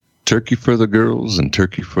turkey for the girls and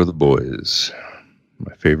turkey for the boys.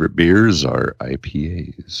 My favorite beers are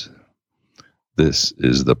IPAs. This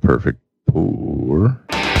is the perfect pour.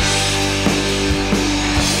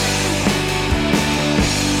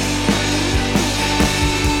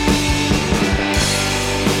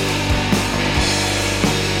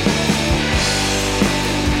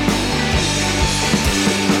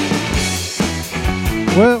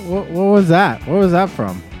 What was that? What was that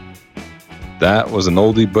from? That was an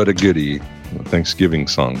oldie but a goodie, a Thanksgiving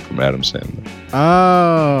song from Adam Sandler.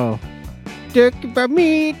 Oh, turkey for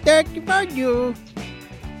me, turkey for you.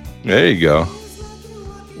 There you go.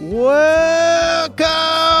 Welcome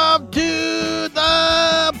to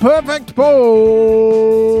the Perfect Pour.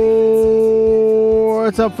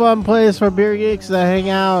 It's a fun place for beer geeks to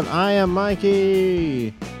hang out. I am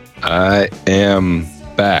Mikey. I am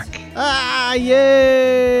back. Ah,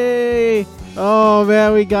 yay! Oh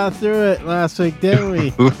man, we got through it last week, didn't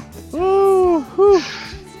we? Woo, woo,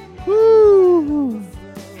 woo.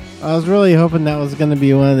 I was really hoping that was going to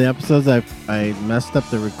be one of the episodes I messed up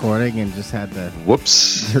the recording and just had to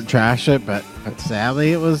trash it, but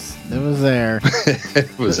sadly it was there.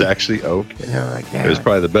 It was actually okay. Like, it was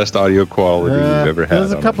probably the best audio quality we've ever had.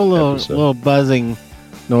 There's a couple little buzzing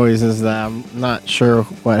noises that I'm not sure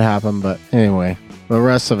what happened, but anyway, the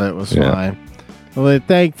rest of it was fine. Well,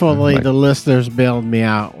 thankfully, the listeners bailed me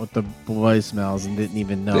out with the voicemails and didn't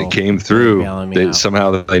even know. They came through.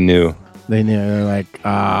 Somehow they knew. They knew. They're like,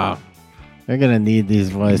 they're going to need these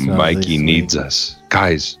voicemails. Mikey needs us.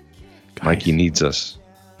 Guys, Mikey needs us.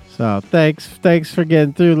 So thanks for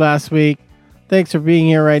getting through last week. Thanks for being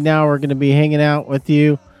here right now. We're going to be hanging out with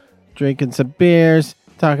you, drinking some beers,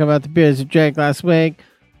 talking about the beers we drank last week.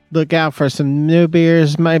 Look out for some new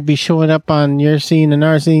beers. Might be showing up on your scene and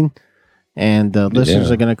our scene. And the listeners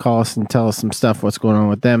are going to call us and tell us some stuff, what's going on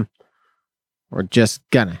with them. We're just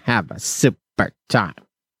going to have a super time.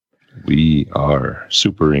 We are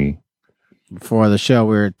supering. Before the show,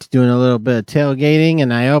 we were doing a little bit of tailgating,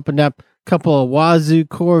 and I opened up a couple of Wazoo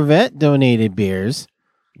Corvette donated beers.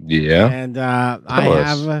 Yeah. And I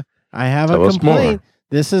have a complaint.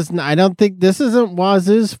 I don't think this isn't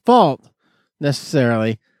Wazoo's fault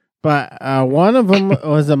necessarily, but one of them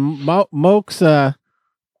was a Moxa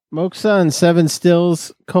and Seven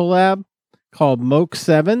Stills collab called Moke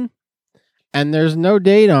 7, and there's no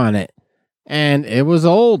date on it. And it was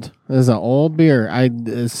old. It was an old beer.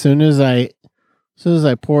 As soon as I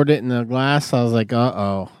poured it in the glass, I was like,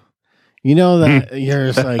 uh-oh. You know that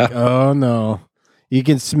you're just like, oh no. You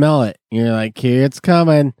can smell it. You're like, here it's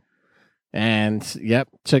coming. And yep,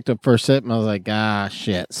 took the first sip and I was like,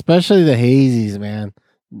 shit. Especially the hazies, man.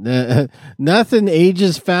 Nothing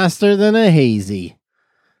ages faster than a hazy.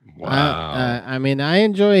 Wow. I mean, I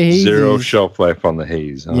enjoy hazies. 0 shelf life on the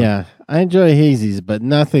haze. Huh? Yeah, I enjoy hazies, but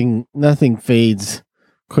nothing fades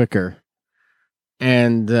quicker.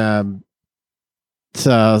 And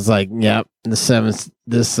so I was like, yep, the seventh.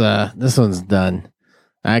 This one's done.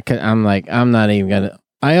 I'm not even gonna.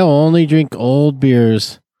 I only drink old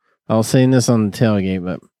beers. I was saying this on the tailgate,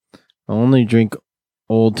 but I only drink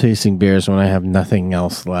old tasting beers when I have nothing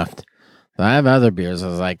else left. I have other beers. I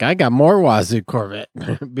was like, I got more Wazoo Corvette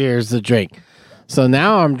beers to drink. So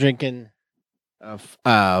now I'm drinking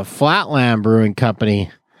Flatland Brewing Company.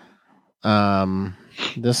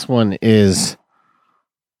 This one is,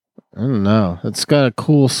 I don't know. It's got a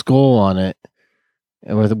cool skull on it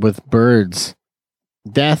with birds.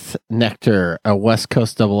 Death Nectar, a West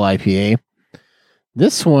Coast double IPA.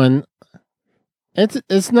 This one,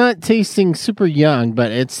 it's not tasting super young,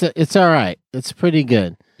 but it's all right. It's pretty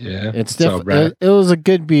good. Yeah, it's definitely. It was a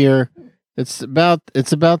good beer. It's about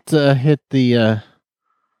to hit the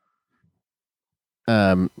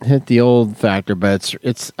old factor, but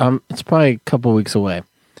it's probably a couple weeks away.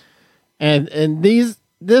 And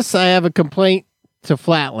this I have a complaint to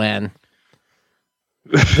Flatland.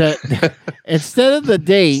 That instead of the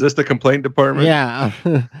date, is this the complaint department? Yeah,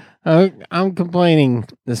 I'm complaining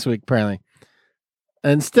this week apparently.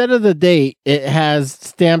 Instead of the date, it has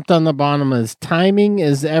stamped on the bottom as timing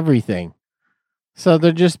is everything. So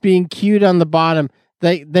they're just being cued on the bottom.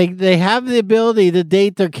 They have the ability to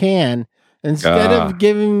date their can. Instead of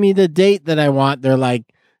giving me the date that I want, they're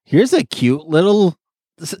like, here's a cute little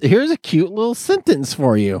sentence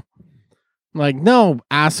for you. I'm like, no,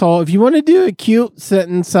 asshole. If you want to do a cute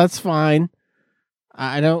sentence, that's fine.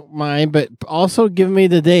 I don't mind, but also give me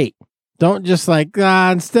the date. Don't just like,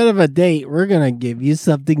 instead of a date, we're going to give you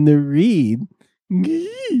something to read.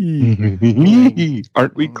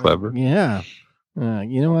 Aren't we clever? Yeah.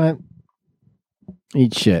 You know what?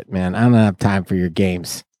 Eat shit, man. I don't have time for your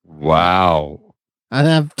games. Wow. I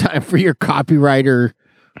don't have time for your copywriter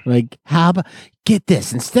Like, how about, get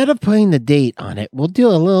this, instead of putting the date on it, we'll do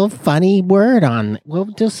a little funny word on it. We'll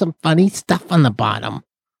do some funny stuff on the bottom.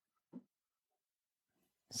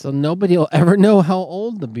 So nobody will ever know how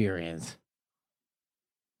old the beer is.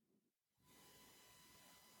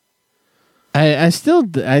 I still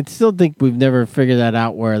think we've never figured that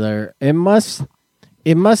out where it must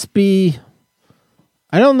be.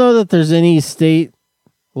 I don't know that there's any state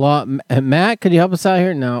law. Matt, could you help us out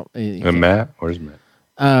here? No. Matt? Where's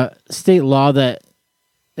Matt? State law that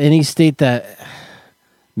any state that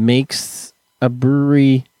makes a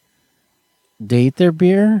brewery date their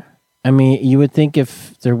beer. I mean, you would think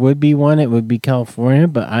if there would be one, it would be California,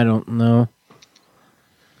 but I don't know.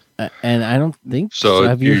 And I don't think so.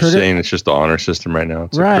 Have you're saying it's just the honor system right now?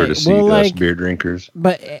 It's a courtesy to us beer drinkers.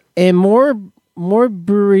 But and more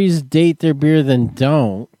breweries date their beer than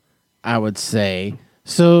don't, I would say.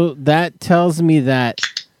 So that tells me that,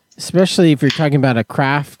 especially if you're talking about a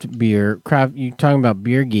craft beer, you're talking about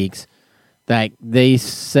beer geeks, that they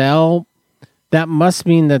sell. That must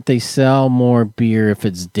mean that they sell more beer if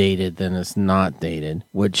it's dated than it's not dated,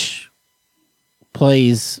 which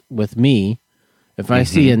plays with me. If I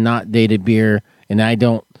see a not dated beer and I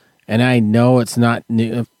know it's not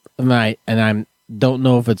new, and don't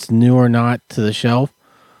know if it's new or not to the shelf,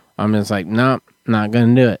 I'm just like, nope, not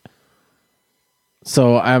gonna do it.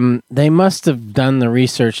 So they must have done the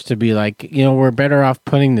research to be like, we're better off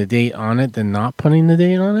putting the date on it than not putting the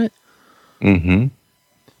date on it. Mm-hmm.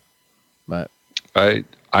 But I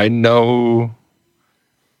know,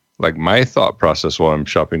 like, my thought process while I'm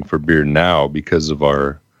shopping for beer now, because of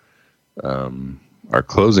our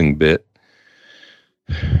closing bit,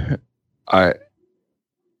 I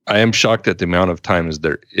am shocked at the amount of times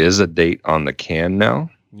there is a date on the can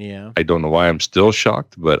now. Yeah. I don't know why I'm still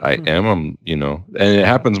shocked, but I am, and it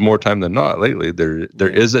happens more time than not lately. There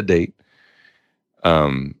is a date.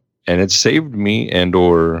 And it saved me and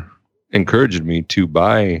or encouraged me to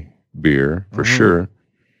buy beer for sure.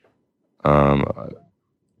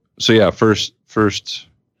 So yeah, first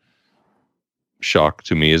shock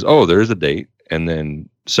to me is, there is a date. And then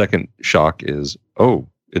second shock is,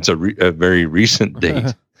 it's a very recent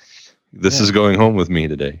date. This is going home with me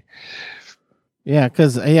today. Yeah,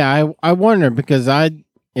 because I wonder, because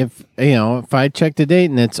if I check the date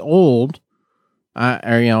and it's old,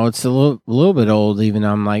 it's a little bit old even,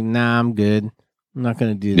 I'm like, nah, I'm good. I'm not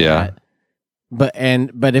gonna do that. But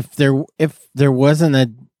if there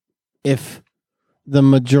wasn't if the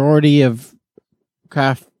majority of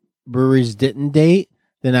craft breweries didn't date,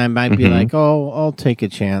 then I might be like, I'll take a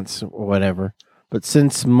chance or whatever. But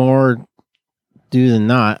since more do than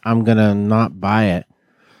not, I'm gonna not buy it.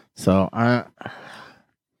 So I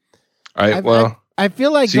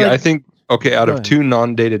feel like, I think, out of two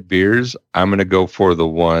non-dated beers, I'm going to go for the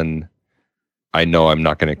one I know I'm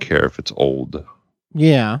not going to care if it's old.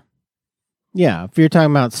 Yeah. Yeah. If you're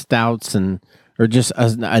talking about stouts or just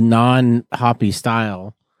a non-hoppy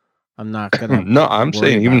style, I'm not going to. No, I'm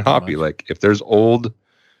saying even hoppy. Like, if there's old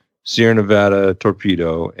Sierra Nevada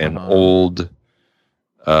Torpedo and old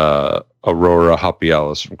Aurora Hoppy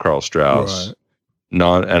Alice from Karl Strauss. Right.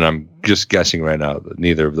 And I'm just guessing right now that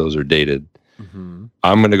neither of those are dated. I'm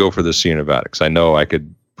going to go for the Sierra Nevada because I know I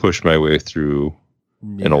could push my way through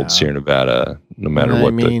an old Sierra Nevada, no matter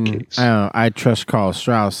what the case. I trust Karl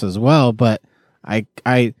Strauss as well, but I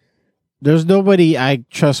there's nobody I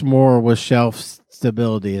trust more with shelf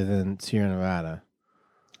stability than Sierra Nevada.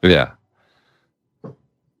 Yeah.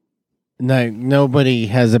 Nobody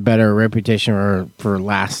has a better reputation for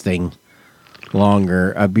lasting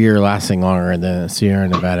longer, a beer lasting longer than a Sierra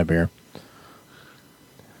Nevada beer.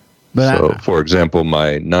 But for example,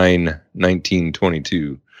 my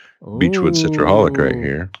 1922 Beechwood Citraholic right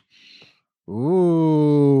here.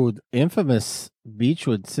 Ooh, infamous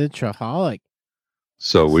Beechwood Citraholic.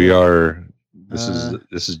 So we are. This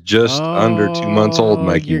is just under 2 months old,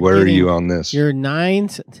 Mikey. Where are you on this? You're 9.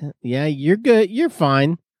 Yeah, you're good. You're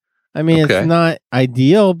fine. I mean, It's not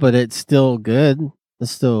ideal, but it's still good.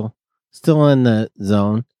 It's still in the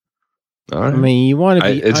zone. All right. I mean, you want to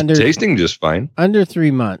be it's tasting just fine. Under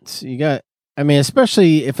 3 months. You got. I mean,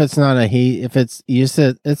 especially if it's not if it's, you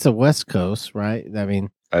said it's a West Coast, right? I mean,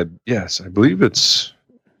 yes, I believe it's.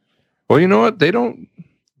 Well, you know what?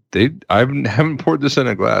 I haven't poured this in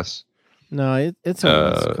a glass. No, it's a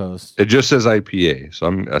West Coast. It just says IPA, so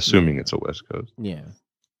I'm assuming it's a West Coast. Yeah.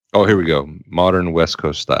 Oh, here we go. Modern West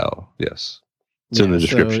Coast style. Yes. It's in the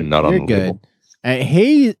description, not on the label.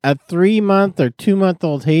 A 3 month or 2 month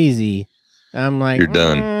old hazy, I'm like, you're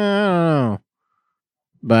done. I don't know.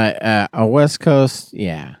 But a West Coast,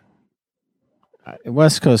 yeah.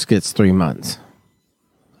 West Coast gets 3 months.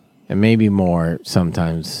 and maybe more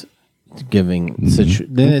sometimes. Giving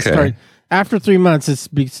then it starts after 3 months.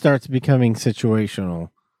 It starts becoming situational.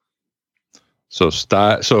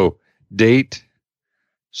 So date,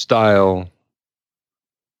 style,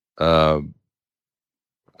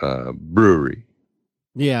 brewery.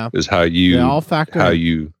 Yeah, is how you'll factor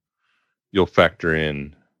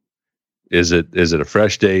in. Is it a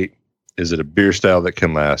fresh date? Is it a beer style that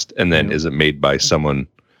can last? And then is it made by someone?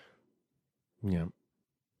 Yeah.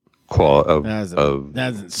 That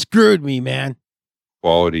hasn't screwed me, man.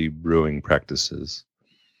 Quality brewing practices.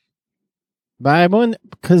 But I want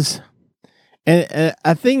because, and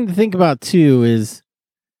a thing to think about too is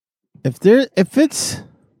if it's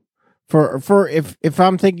if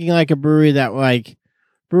I'm thinking like a brewery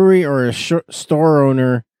or a store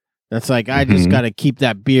owner that's like, I just got to keep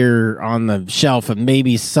that beer on the shelf and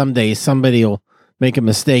maybe someday somebody will make a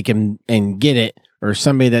mistake and get it, or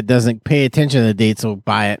somebody that doesn't pay attention to the dates will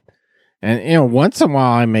buy it. And once in a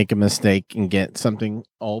while I make a mistake and get something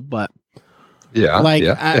old, but it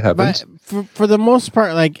happens. But for the most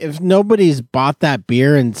part, like if nobody's bought that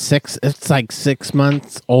beer in it's like 6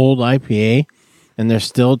 months old IPA, and they're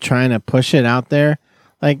still trying to push it out there,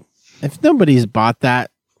 like if nobody's bought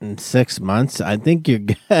that in 6 months, I think you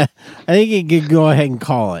could go ahead and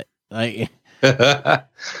call it. Like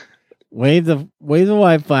wave the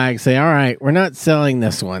white flag, say, all right, we're not selling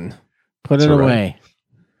this one, put it away.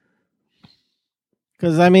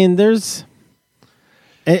 Because I mean, there's.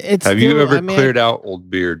 Have you ever cleared out old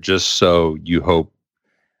beer just so you hope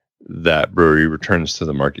that brewery returns to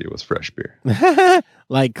the market with fresh beer?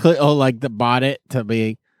 Bought it to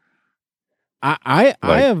be. I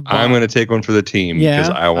have. I'm going to take one for the team because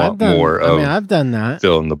I want more of. I've done that.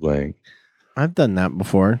 Fill in the blank. I've done that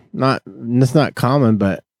before. It's not common,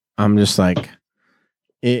 but I'm just like,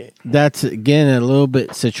 that's again a little bit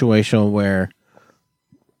situational where.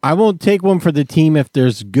 I won't take one for the team if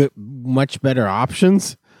there's much better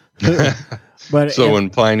options. But when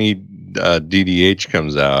Pliny DDH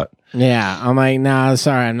comes out, I'm like, nah,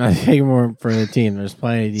 sorry, I'm not taking one for the team. There's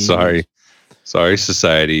plenty of DDH. Sorry,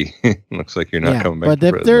 society. Looks like you're not coming back.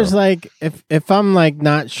 But if there's like, if I'm like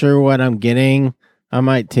not sure what I'm getting, I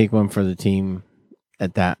might take one for the team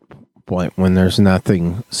at that point when there's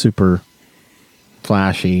nothing super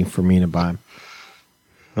flashy for me to buy.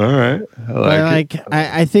 All right.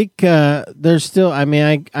 I think there's still, I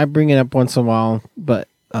bring it up once in a while, but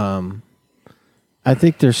I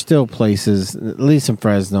think there's still places, at least in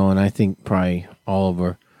Fresno, and I think probably all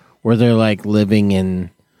over, where they're like living in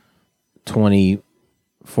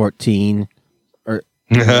 2014 or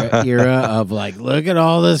era of like, look at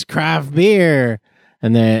all this craft beer.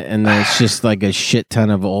 And then it's just like a shit ton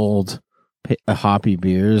of old hoppy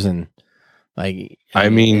beers. And like,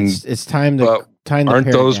 it's time to.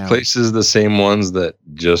 Aren't those places the same ones that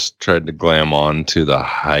just tried to glam on to the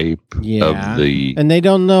hype of the? And they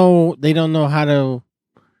don't know how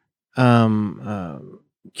to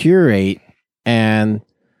curate. And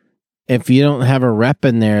if you don't have a rep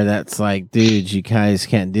in there that's like, dude, you guys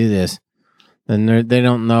can't do this, then they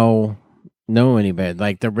don't know anybody.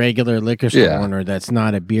 Like the regular liquor store owner that's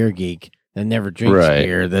not a beer geek that never drinks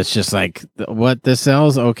beer. That's just like, what, this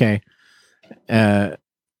sells? Okay.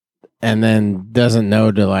 And then doesn't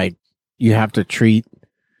know to like, you have to treat.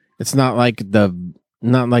 It's not like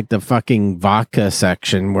the fucking vodka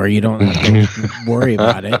section where you don't have to worry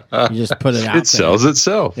about it. You just put it out. It sells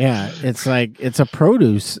itself. Yeah, it's like it's a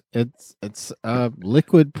produce. It's a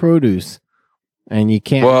liquid produce, and you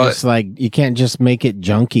can't you can't just make it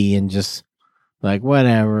junky and just like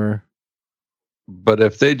whatever. But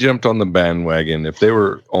if they jumped on the bandwagon, if they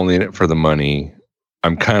were only in it for the money,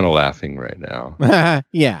 I'm kind of laughing right now.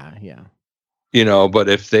 Yeah. But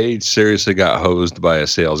if they seriously got hosed by a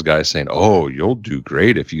sales guy saying, "Oh, you'll do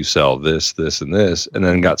great if you sell this, this, and this," and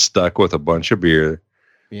then got stuck with a bunch of beer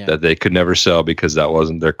that they could never sell because that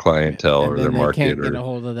wasn't their clientele or their market, or get a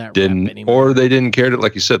hold of that or they didn't care to,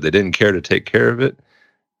 like you said, they didn't care to take care of it.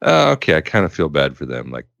 Okay, I kind of feel bad for them.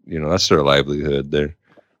 Like, that's their livelihood.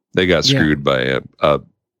 They got screwed by a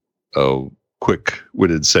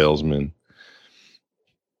quick-witted salesman.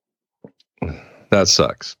 That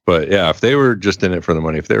sucks. But yeah, if they were just in it for the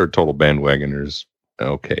money, if they were total bandwagoners,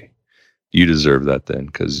 okay, you deserve that then,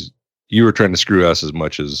 because you were trying to screw us as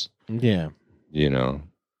much as you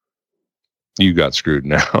got screwed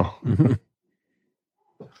now.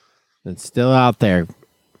 It's still out there.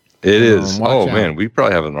 It is. Man, we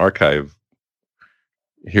probably have an archive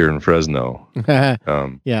here in Fresno. Let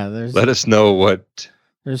us know what.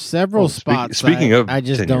 There's several spots. Speaking of, I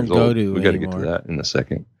just don't go to. We got to get to that in a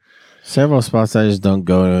second. Several spots I just don't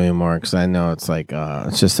go to anymore because I know it's like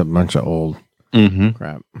it's just a bunch of old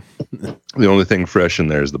Crap. The only thing fresh in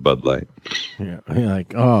there is the Bud Light. Yeah, you're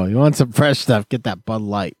like, oh, you want some fresh stuff? Get that Bud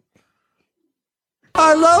Light.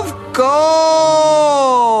 I love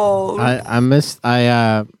gold. I missed.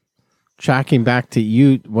 Tracking back to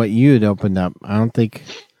you, what you had opened up. I don't think.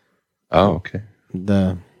 Oh, okay.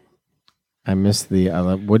 I missed the.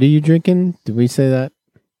 What are you drinking? Did we say that?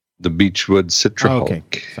 The Beechwood Citraholic. Oh,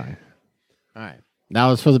 okay, sorry. All right, that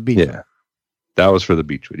was for the Beechwood. Yeah, that was for the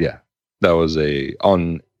Beechwood. Yeah, that was a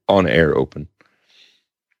on air open.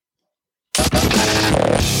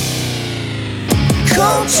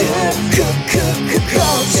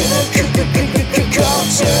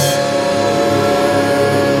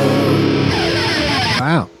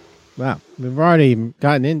 Wow. We've already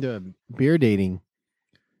gotten into beer dating.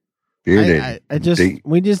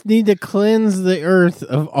 We just need to cleanse the earth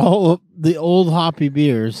of all of the old hoppy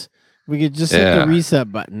beers. We could just hit the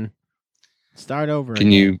reset button. Start over.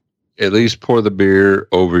 Can you at least pour the beer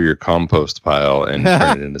over your compost pile and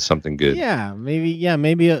turn it into something good? Maybe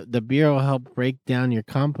the beer will help break down your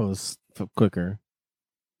compost quicker.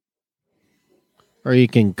 Or you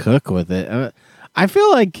can cook with it. I feel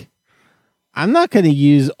like I'm not going to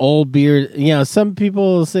use old beer. You know, some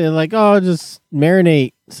people say like, "Oh, just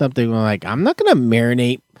marinate something." I'm like, I'm not going to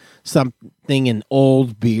marinate something in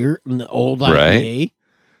old beer, in old IPA. Right.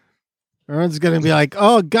 Everyone's going to be like,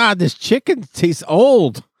 "Oh God, this chicken tastes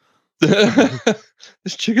old. This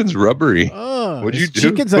chicken's rubbery. Oh, what'd you do?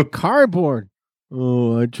 Chicken's a cardboard."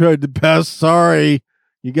 Oh, I tried to pass. Sorry,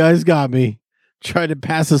 you guys got me. Tried to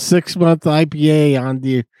pass a 6-month IPA on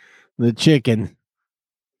the chicken.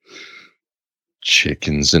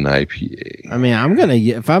 Chickens and IPA. I mean,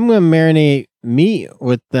 if I'm gonna marinate meat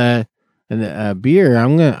with beer,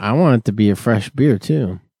 I want it to be a fresh beer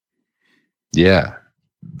too. Yeah,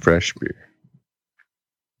 fresh beer.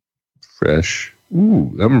 Fresh.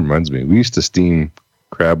 Ooh, that reminds me. We used to steam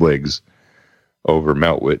crab legs over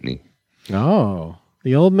Mount Whitney. Oh,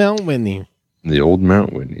 the old Mount Whitney. The old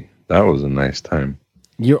Mount Whitney. That was a nice time.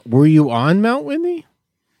 Were you on Mount Whitney?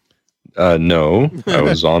 No, I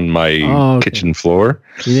was on my kitchen floor.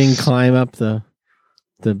 You didn't climb up the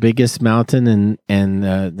biggest mountain in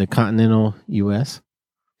the continental U.S.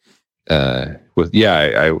 I went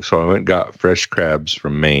and got fresh crabs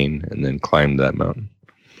from Maine and then climbed that mountain.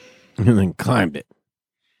 And then climbed it.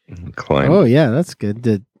 Oh yeah, that's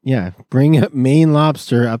good. Bring up Maine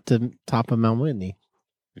lobster up to top of Mount Whitney.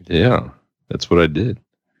 Yeah, that's what I did.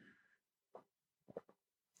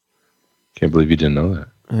 Can't believe you didn't know that.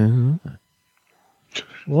 Mm-hmm.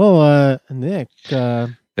 Well, Nick,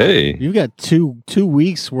 hey, you got two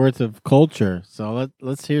weeks worth of culture, so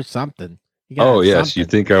let's hear something. Yes, you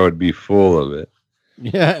think I would be full of it?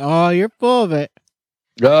 Yeah. Oh, you're full of it.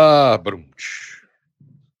 But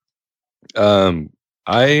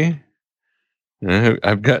I've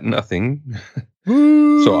got nothing.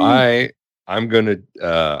 So I'm going to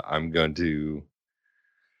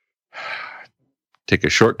take a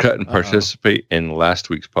shortcut and participate in last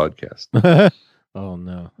week's podcast. Oh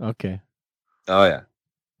no. Okay. Oh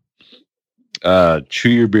yeah. Chew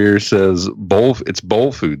Your Beer says it's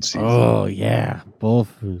bowl food season. Oh yeah, bowl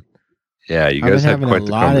food. Yeah, you guys had quite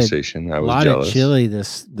the conversation. I was jealous. Of chili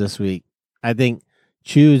this week. I think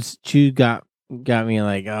Chew got me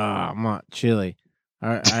like, I want chili.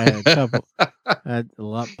 I had a couple. I had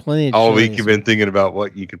plenty of all week you've been thinking about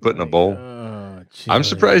what you could put in a bowl. I'm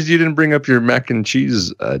surprised you didn't bring up your mac and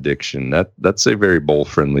cheese addiction. That's a very bowl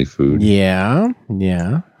friendly food. Yeah.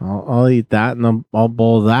 I'll eat that and I'll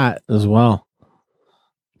bowl that as well.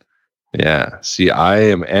 Yeah. See, I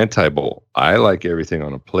am anti-bowl. I like everything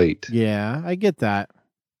on a plate. Yeah, I get that.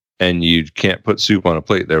 And you can't put soup on a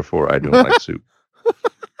plate, therefore I don't like soup.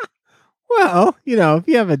 Well, if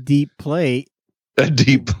you have a deep plate. A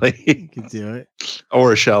deep plate. You can do it.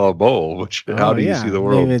 Or a shallow bowl. How do you see the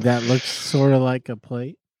world? Maybe that looks sort of like a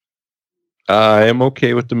plate. I am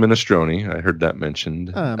okay with the minestrone. I heard that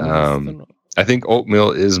mentioned. I think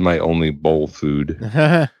oatmeal is my only bowl food.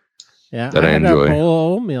 Yeah, that I enjoy. I had a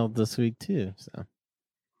bowl of oatmeal this week too. So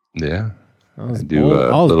yeah, I do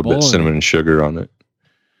a little bit cinnamon and sugar on it.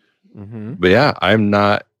 Mm-hmm. But yeah, I'm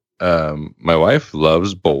not. My wife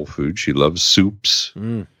loves bowl food. She loves soups.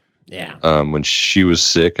 Yeah. When she was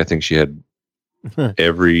sick, I think she had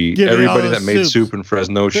everybody that made soup in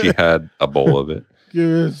Fresno. She had a bowl of it. Give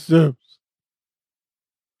us soups.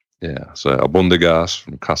 Yeah, so albondigas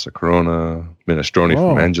from Casa Corona, minestrone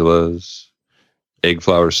from Angela's, egg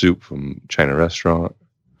flour soup from China Restaurant.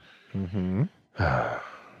 Mm-hmm. I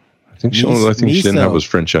think the only thing she didn't have was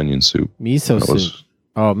French onion soup. Miso soup.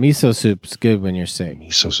 Miso soup's good when you're sick.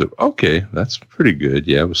 Miso soup. Okay, that's pretty good.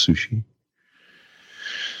 Yeah, with sushi.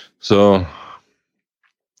 So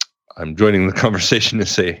I'm joining the conversation to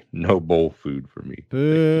say no bowl food for me.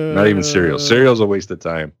 Boo. Not even cereal. Cereal's a waste of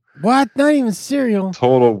time. What? Not even cereal?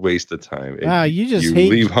 Total waste of time. Wow, you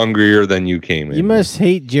hate, leave hungrier than you came in. You must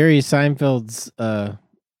hate Jerry Seinfeld's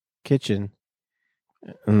kitchen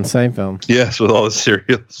in Seinfeld. Yes, with all the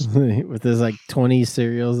cereals. With his like 20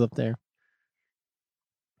 cereals up there.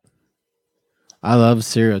 I love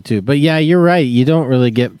cereal too. But yeah, you're right. You don't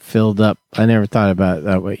really get filled up. I never thought about it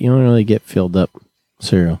that way. You don't really get filled up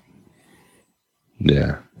cereal.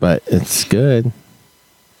 Yeah. But it's good.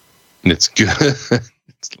 It's good. It's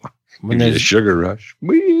like a sugar rush.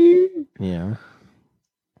 Whee! Yeah.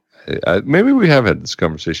 Maybe we have had this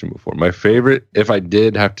conversation before. My favorite, if I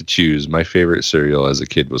did have to choose, my favorite cereal as a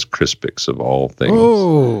kid was Crispix of all things.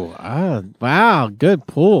 Oh, wow. Good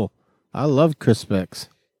pull. I love Crispix.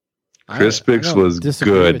 Crispix was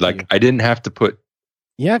good. Like, I didn't have to put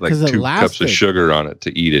because it 2 lasted. cups of sugar on it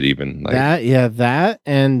to eat it even. Like, that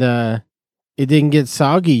and it didn't get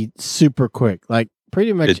soggy super quick. Like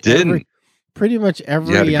pretty much it didn't. Pretty much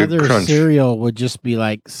every other cereal would just be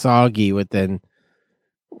like soggy within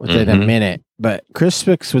a minute. But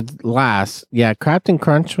Crispix would last. Yeah, Captain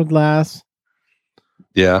Crunch would last.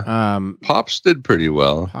 Yeah. Pops did pretty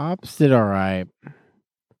well. Pops did all right.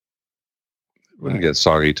 Wouldn't get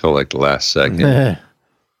soggy till like the last second.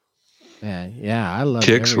 yeah, I love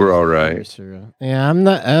Kicks were all right. Cereal. Yeah, I'm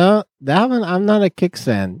not that one. I'm not a Kicks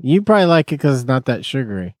fan. You probably like it because it's not that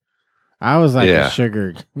sugary. I was like a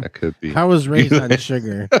sugared. That could be. I was raised on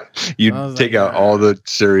sugar. You take out all the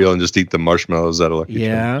cereal and just eat the marshmallows out of Lucky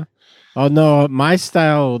Charms. Oh no, my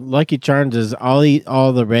style Lucky Charms is I'll eat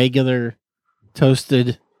all the regular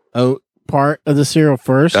toasted oat part of the cereal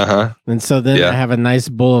first, and so then I have a nice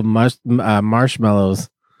bowl of marshmallows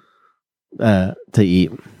to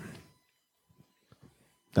eat.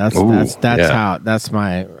 That's my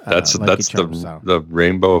that's the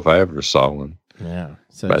rainbow if I ever saw one. Yeah.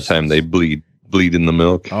 So by the time they bleed in the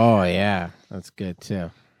milk. Oh yeah, that's good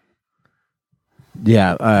too.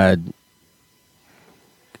 Yeah.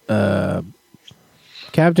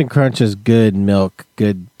 Captain Crunch is good milk,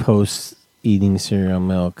 good post eating cereal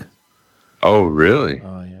milk. Oh really?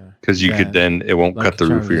 Oh yeah. Because you could then it won't cut the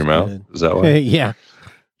roof of your mouth. Good. Is that why?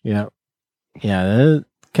 Yeah.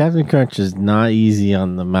 Captain Crunch is not easy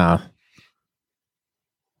on the mouth.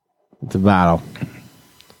 It's a battle.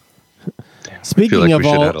 Speaking of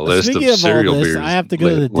all this, I have to go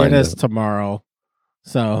to the dentist tomorrow.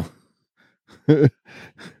 So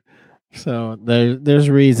there's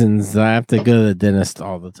reasons I have to go to the dentist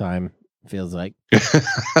all the time. Feels like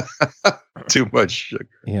too much sugar.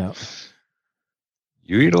 Yeah.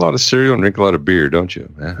 You eat a lot of cereal and drink a lot of beer, don't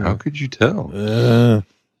you? Man, how could you tell?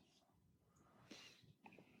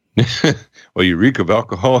 Well, you reek of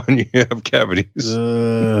alcohol and you have cavities.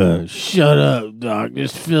 Shut up, Doc.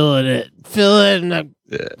 Just fill it in the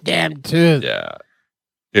damn tooth. Yeah.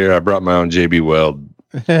 Here, I brought my own JB Weld.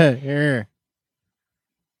 Here.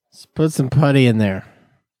 Let's put some putty in there.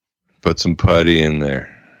 Let's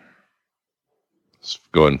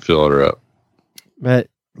go ahead and fill her up. But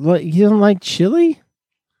you don't like chili?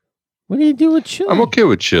 What do you do with chili? I'm okay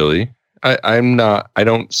with chili. I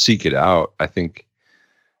don't seek it out. I think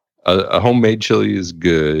a homemade chili is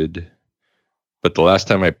good, but the last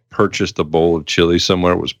time I purchased a bowl of chili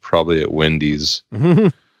somewhere was probably at Wendy's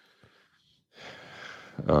when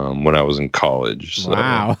I was in college. So.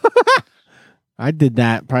 Wow. I did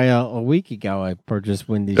that probably a week ago. I purchased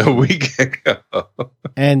Wendy's. A week ago.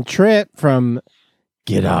 And Trip from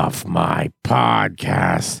Get Off My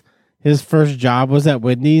Podcast, his first job was at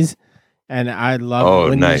Wendy's, and I love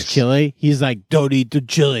Wendy's chili. He's like, don't eat the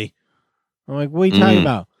chili. I'm like, what are you talking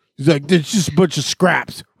about? He's like, there's just a bunch of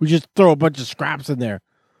scraps. We just throw a bunch of scraps in there.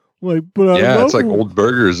 I'm like, but it's like old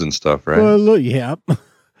burgers and stuff, right? I was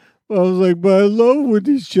like, but I love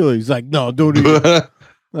Wendy's chili. He's like, no, don't eat it.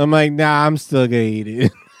 I'm like, nah, I'm still gonna eat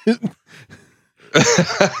it.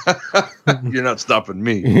 You're not stopping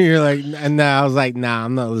me. You're like, and I was like, nah,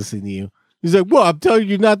 I'm not listening to you. He's like, well, I'm telling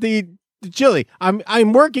you not to eat the chili.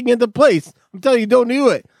 I'm working at the place. I'm telling you, don't do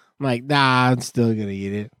it. I'm like, nah, I'm still gonna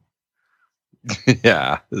eat it.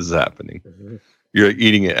 Yeah, this is happening. You're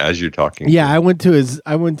eating it as you're talking. Yeah, I went to his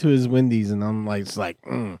Wendy's and I'm like, it's like,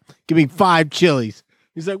 give me 5 chilies.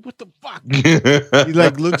 He's like, what the fuck? He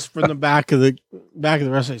like looks from the back of the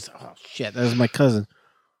restaurant. He's like, oh shit, that's my cousin.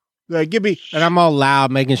 He's like, give me, and I'm all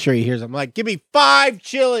loud, making sure he hears. I'm like, give me 5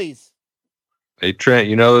 chilies. Hey Trent,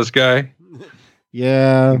 you know this guy?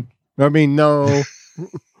 Yeah, I mean, no,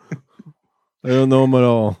 I don't know him at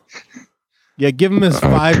all. Yeah, give him his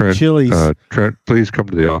 5 chilies. Trent, please come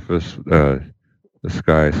to the office. This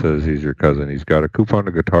guy says he's your cousin. He's got a coupon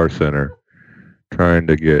to Guitar Center trying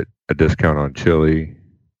to get a discount on chili.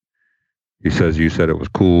 He says you said it was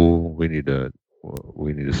cool. We need to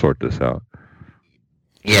sort this out.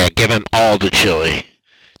 Yeah, give him all the chili.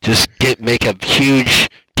 Just make a huge.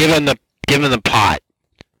 Give him the pot.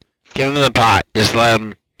 Give him the pot. Just let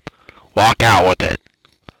him walk out with it.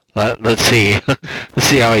 Let's see. Let's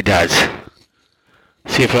see how he does.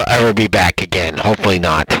 See if he'll ever be back again. Hopefully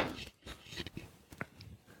not.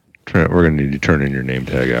 Trent, we're gonna need you to turn in your name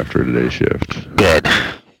tag after today's shift. Good.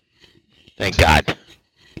 Thank God.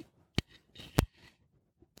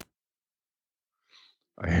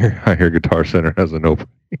 I hear Guitar Center has an opening.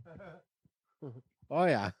 Oh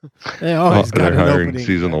yeah, they always got an hiring opening.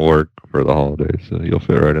 Seasonal work for the holidays, so you'll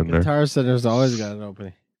fit right in there. Guitar Center's always got an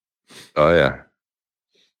opening. Oh yeah.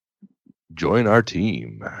 Join our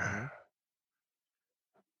team.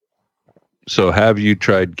 So, have you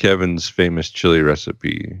tried Kevin's famous chili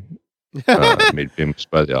recipe made famous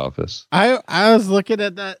by The Office? I was looking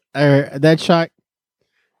at that. That shot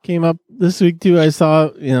came up this week too. I saw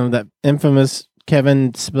that infamous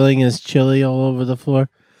Kevin spilling his chili all over the floor.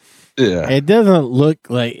 Yeah, it doesn't look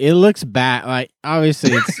like it looks bad. Like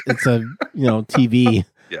obviously it's a TV,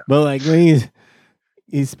 yeah. But like when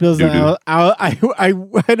he spills it out, I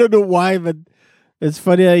don't know why, but it's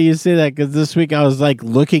funny that you say that because this week I was like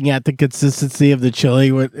looking at the consistency of the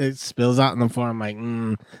chili when it spills out on the floor. I'm like,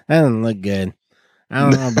 that doesn't look good. I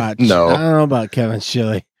don't know about I don't know about Kevin's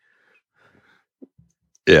chili.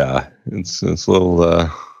 Yeah, it's a little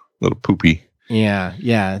poopy.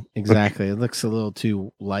 Yeah, exactly. It looks a little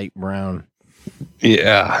too light brown.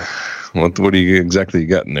 Yeah. What do you exactly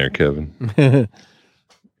got in there, Kevin?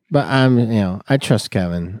 But I trust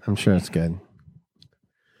Kevin. I'm sure it's good.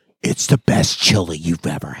 It's the best chili you've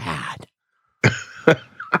ever had.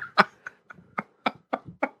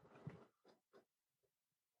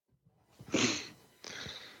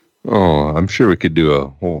 Oh, I'm sure we could do a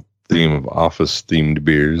whole theme of Office-themed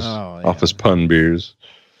beers. Oh, yeah. Office pun beers.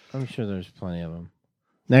 I'm sure there's plenty of them.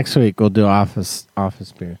 Next week we'll do Office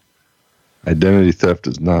beer. Identity theft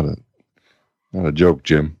is not a joke,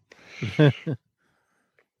 Jim.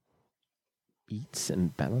 Beats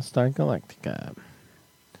and Battlestar Galactica.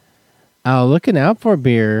 Looking out for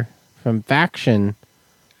beer from Faction,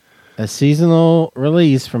 a seasonal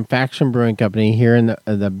release from Faction Brewing Company here in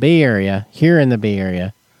the Bay Area.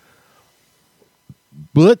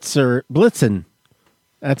 Blitzen.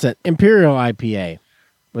 That's an Imperial IPA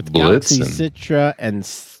with Galaxy Citra and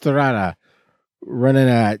Strata running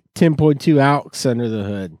at 10.2 ounce under the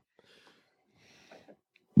hood.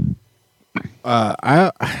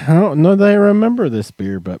 I don't know that I remember this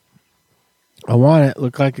beer, but I want it.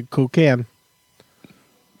 Look like a cool can.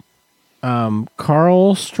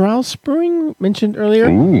 Karl Strauss Brewing mentioned earlier.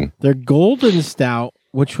 Ooh. Their Golden Stout,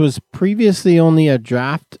 which was previously only a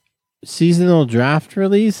seasonal draft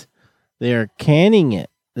release, they are canning it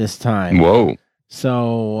this time. Whoa.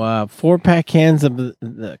 So 4-pack cans of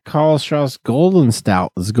the Karl Strauss Golden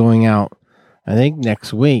Stout is going out, I think,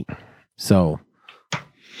 next week. So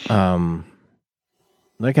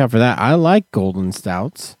look out for that. I like Golden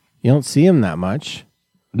Stouts. You don't see them that much.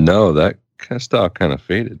 No, that kind of style kind of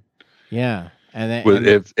faded. Yeah.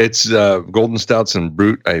 If it's Golden Stouts and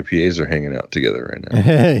Brute IPAs are hanging out together right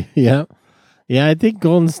now. Yeah. Yeah, I think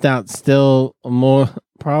Golden Stouts still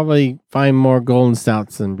probably find more Golden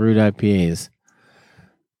Stouts than Brute IPAs.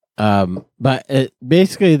 But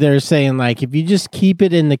basically they're saying like if you just keep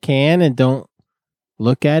it in the can and don't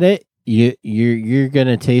look at it, you're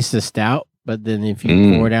gonna taste the stout. But then if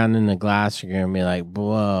you pour down in the glass, you're gonna be like,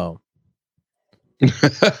 whoa.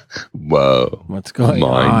 Whoa. What's going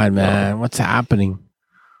on, man? What's happening?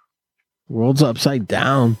 World's upside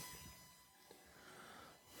down.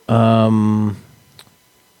 Well,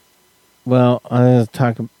 I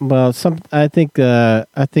talk. Well, I think a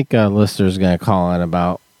listener's gonna call in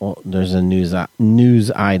about. Well, there's a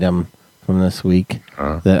news item from this week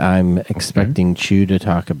that I'm expecting Chew to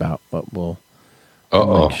talk about, but we'll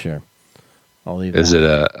make sure. I'll leave. Is it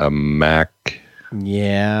a Mac?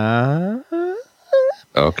 Yeah.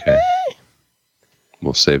 Okay.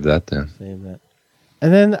 We'll save that then. Save that.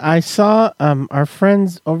 And then I saw our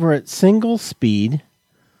friends over at Single Speed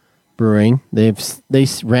Brewing. They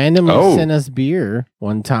randomly sent us beer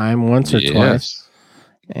once or twice,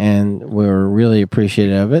 and we were really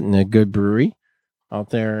appreciative of it. And a good brewery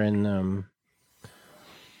out there in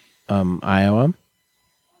Iowa.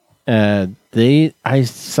 I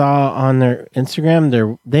saw on their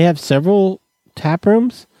Instagram they have several tap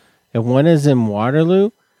rooms, and one is in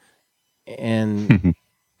Waterloo, and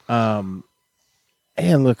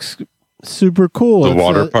it looks super cool. The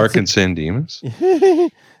water park in San Dimas.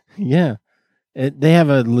 Yeah, they have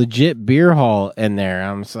a legit beer hall in there.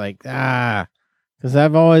 I'm just like, because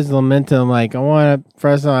I've always lamented, I'm like, I want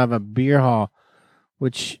Fresno to have a beer hall,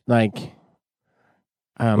 which like,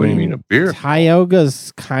 what do you mean a beer?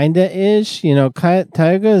 Tioga's kinda ish. You know,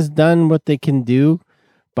 Tioga has done what they can do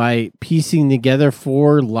by piecing together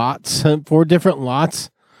 4 different lots.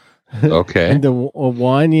 Okay. into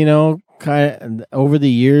one, you know, kind of over the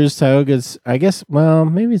years, Tioga's, I guess, well,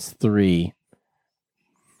 maybe it's 3.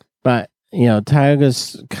 But, you know,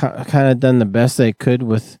 Tioga's kind of done the best they could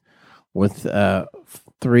with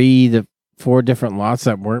 3 to 4 different lots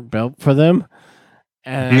that weren't built for them.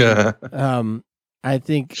 And I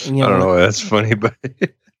think, you know, I don't know. That's funny, but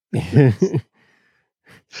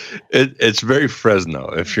it's very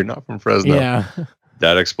Fresno. If you're not from Fresno, yeah,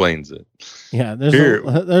 that explains it. Yeah,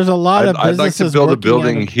 there's a lot of businesses. I'd like to build a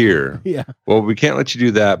building here. Yeah. Well, we can't let you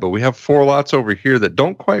do that, but we have 4 lots over here that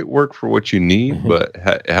don't quite work for what you need, but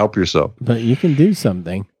help yourself. But you can do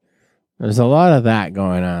something. There's a lot of that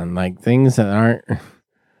going on, like things that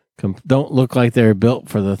don't look like they're built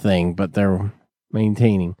for the thing, but they're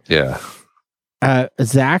maintaining. Yeah.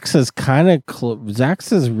 Zach's is kind of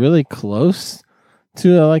Zach's is really close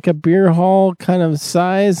to like a beer hall kind of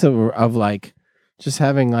size of like just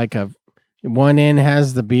having like one end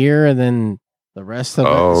has the beer and then the rest of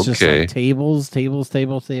it is just like tables.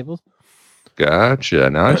 Gotcha.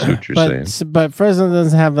 Now I see what you're saying. But Fresno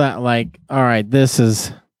doesn't have that like, all right, this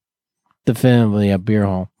is definitively a beer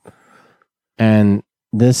hall. And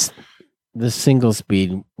this single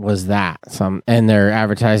speed was that. And they're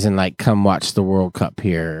advertising like, come watch the World Cup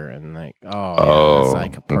here. And like, it's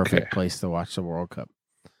like a perfect place to watch the World Cup.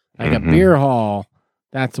 Like a beer hall.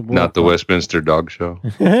 That's a not the Westminster Dog Show,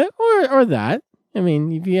 or that. I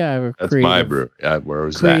mean, if you have a that's my brew. Where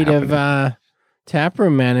was creative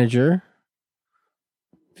taproom manager,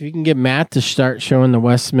 if you can get Matt to start showing the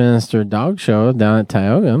Westminster Dog Show down at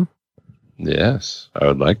Tioga, yes, I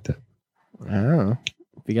would like that. I don't know.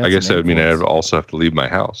 I guess that would mean I'd also have to leave my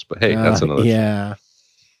house, but hey, that's another. Yeah,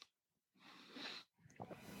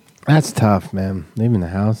 that's tough, man. Leaving the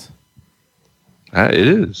house. It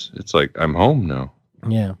is. It's like I'm home now.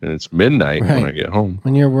 Yeah. And it's midnight when I get home.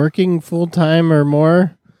 When you're working full time or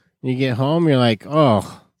more, you get home, you're like,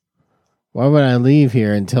 oh, why would I leave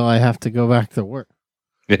here until I have to go back to work?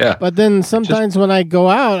 Yeah. But then sometimes when I go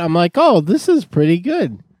out, I'm like, oh, this is pretty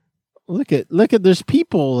good. Look at there's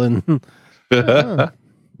people and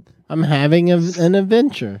I'm having an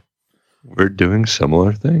adventure. We're doing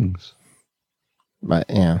similar things. But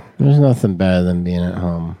yeah, there's nothing better than being at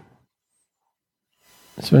home.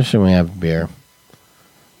 Especially when we have beer.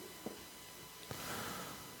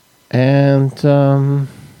 And,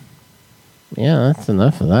 yeah, that's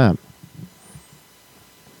enough of that.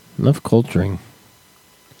 Enough culturing.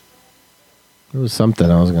 There was something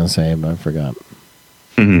I was going to say, but I forgot.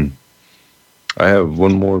 I have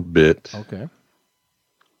one more bit. Okay.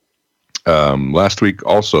 Last week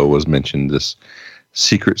also was mentioned this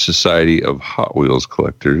secret society of Hot Wheels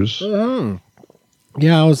collectors.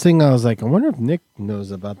 Yeah, I was like, I wonder if Nick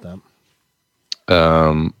knows about that.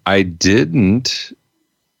 I didn't.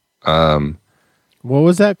 What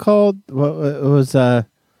was that called? What it was?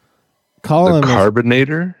 Colin. The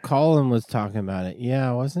Carbinator. Colin was talking about it.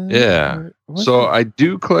 Yeah, wasn't it? Yeah. So I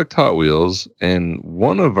do collect Hot Wheels, and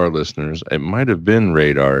one of our listeners, it might have been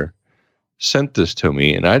Radar, sent this to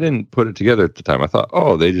me, and I didn't put it together at the time. I thought,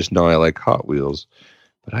 oh, they just know I like Hot Wheels,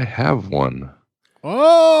 but I have one.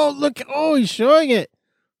 Oh, look! Oh, he's showing it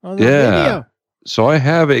on the video. So I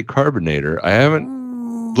have a Carbinator. I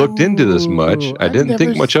haven't looked into this much. I didn't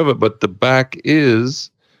think much of it, but the back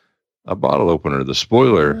is a bottle opener. The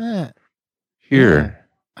spoiler here.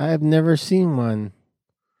 Yeah, I have never seen one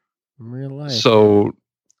in real life. So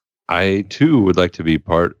I too would like to be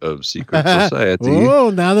part of Secret Society.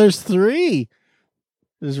 Oh, now there's 3.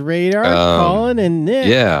 There's Radar, Colin, and Nick.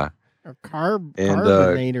 Yeah.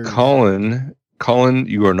 Carbinator. Colin,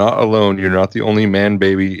 you are not alone. You're not the only man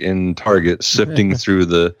baby in Target sifting through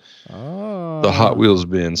the Hot Wheels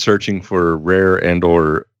bin, searching for rare and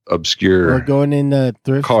or obscure or going in the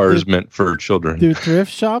thrift cars meant for children. Do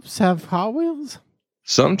thrift shops have Hot Wheels?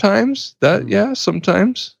 Sometimes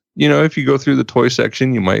sometimes. You know, if you go through the toy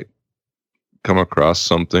section, you might come across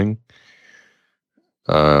something.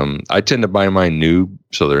 I tend to buy mine new,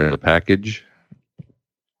 so they're in a package.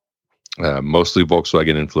 Mostly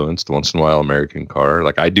Volkswagen influenced, once in a while American car.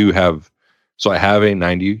 Like I have a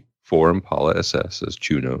 94 Impala SS, as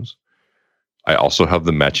Chew knows. I also have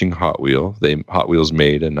the matching Hot Wheel. Hot Wheels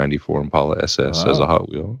made a 94 Impala SS as a Hot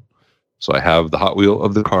Wheel. So I have the Hot Wheel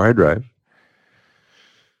of the car I drive.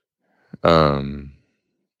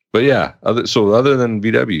 But yeah, other than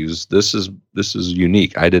VWs, this is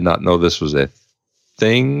unique. I did not know this was a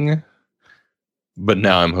thing, but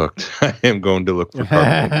now I'm hooked. I am going to look for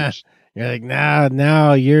carpenters. You're like,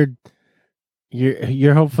 now you're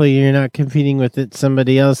hopefully you're not competing with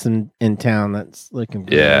somebody else in town that's looking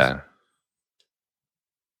for yeah.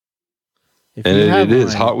 And it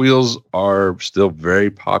is. Hot Wheels are still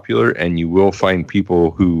very popular, and you will find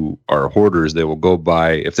people who are hoarders. They will go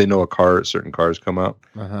buy, if they know certain cars come out,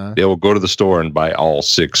 they will go to the store and buy all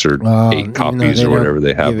 6 or 8 copies or whatever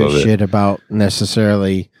they have of it. Shit about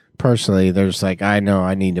necessarily personally. They're just like, I know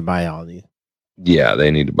I need to buy all these. Yeah,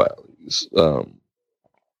 they need to buy all these.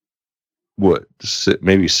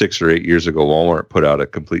 Maybe 6 or 8 years ago, Walmart put out a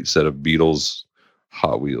complete set of Beatles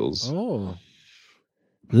Hot Wheels. Oh.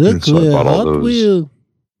 Look, so we're Hot Wheel.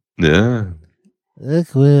 Yeah.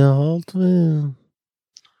 Look, we're Hot Wheel.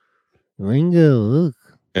 Ringo, look.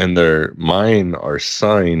 And mine are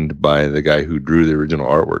signed by the guy who drew the original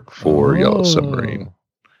artwork for Yellow Submarine.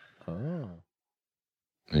 Oh.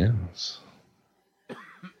 Yes.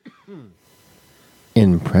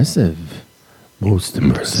 Impressive. Most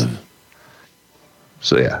impressive.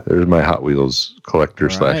 So yeah, there's my Hot Wheels collector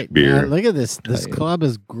 / beer. Man, look at this. This club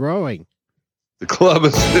is growing. The club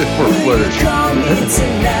is fit for flourishing. Call me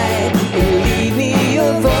tonight and leave me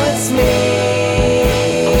your voicemail.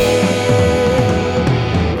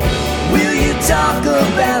 Will you talk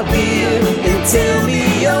about beer and tell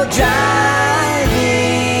me you're driving?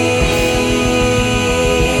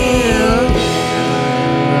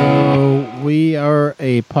 We are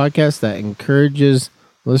a podcast that encourages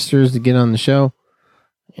listeners to get on the show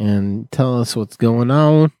and tell us what's going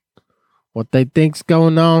on, what they think's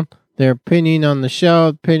going on. Their opinion on the show,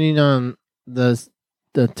 opinion on the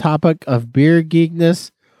topic of beer geekness,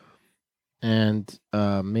 and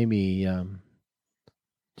maybe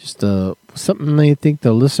just something they think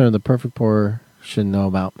the listener of the Perfect Pour should know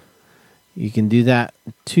about. You can do that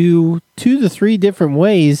 2 to 3 different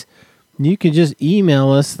ways. You can just email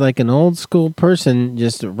us like an old school person.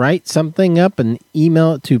 Just write something up and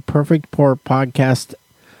email it to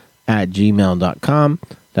perfectpourpodcast@gmail.com.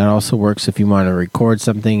 That also works if you want to record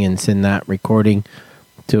something and send that recording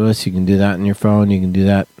to us. You can do that on your phone. You can do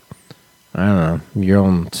that, I don't know, your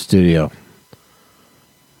own studio.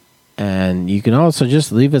 And you can also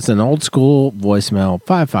just leave us an old school voicemail,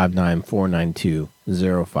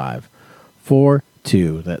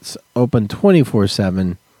 559-492-0542. That's open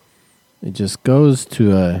 24/7. It just goes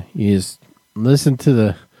to you just listen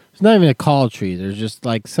to it's not even a call tree. There's just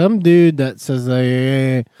like some dude that says,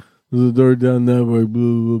 hey, the door down that way,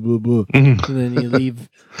 blah, blah, blah, blah. And then you leave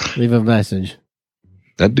a message.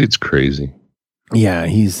 That dude's crazy. Yeah,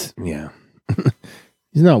 he's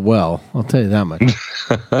not well. I'll tell you that much.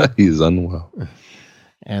 He's unwell.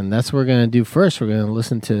 And that's what we're going to do first. We're going to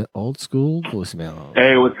listen to old school voicemail.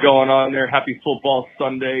 Hey, what's going on there? Happy Football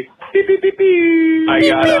Sunday. Beep, beep, beep, beep. I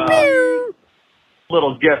got a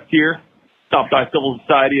little guest here. Stopped by Civil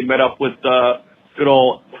Society and met up with good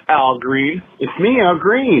old Al Green. It's me, Al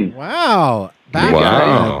Green. Wow. Back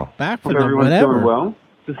for Hope everyone's doing well.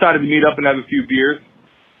 Decided to meet up and have a few beers.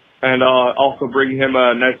 And also bring him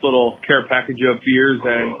a nice little care package of beers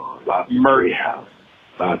and Murray House.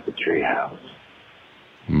 Lots of Tree House.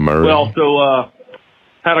 Murray. We also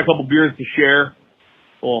had a couple beers to share.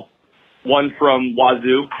 Well, one from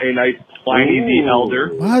Wazoo, a nice Pliny the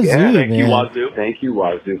Elder. Wazoo, yeah, thank you, man. Wazoo. Thank you,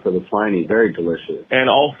 Wazoo, for the Pliny. Very delicious. And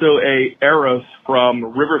also a Eros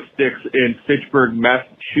from River Styx in Fitchburg,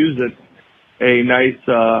 Massachusetts. A nice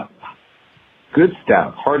good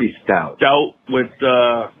stout, hearty stout. Stout with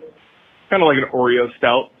kind of like an Oreo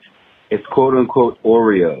stout. It's quote-unquote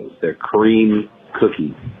Oreos. They're cream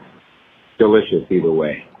cookies. Delicious either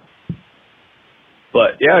way.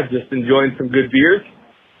 But, yeah, just enjoying some good beers.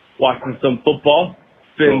 Watching some football.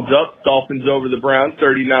 Fins up. Dolphins over the Browns,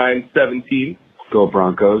 39-17. Go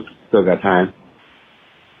Broncos. Still got time.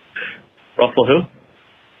 Russell who?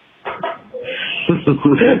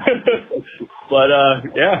 But,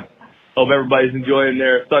 yeah. Hope everybody's enjoying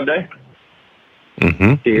their Sunday.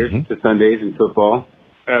 Mm-hmm. Cheers to Sundays in football.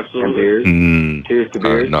 Absolutely. And beers. Cheers to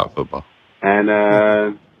beers. Not football.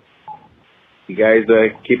 And you guys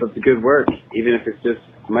keep up the good work, even if it's just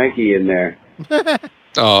Mikey in there.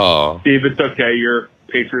 Oh. Steve, it's okay. Your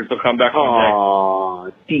Patriots will come back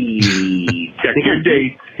one day. Steve. Check your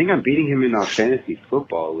dates. I think I'm beating him in our fantasy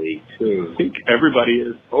football league, too. I think everybody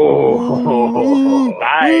is. Oh.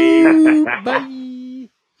 Bye. Bye.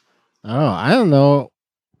 Oh, I don't know.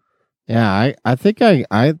 Yeah, I think I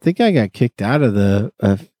got kicked out of the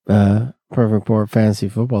Perfect Pour Fantasy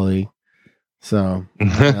Football League. So I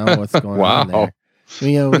don't know what's going on there.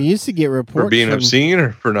 We used to get reports for being obscene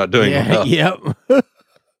or for not doing well. Yep.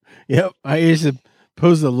 Yep. I used to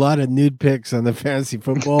post a lot of nude pics on the fantasy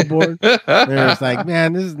football board. They're just like,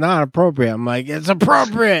 man, this is not appropriate. I'm like, it's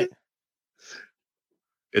appropriate.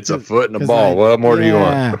 It's a foot and a ball. What more do you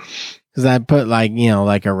want? Because I put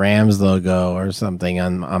like a Rams logo or something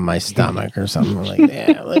on my stomach or something. I'm like,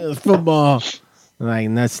 yeah, look at this football. Like,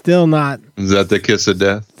 and that's still not. Is that the kiss of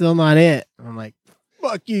death? Still not it. I'm like,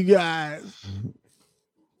 fuck you guys.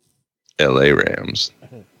 LA Rams.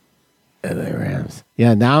 LA Rams.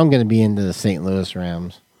 Yeah, now I'm going to be into the St. Louis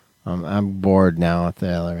Rams. I'm bored now with the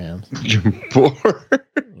LA Rams. You're bored?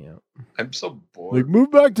 Yeah. I'm so bored. Like,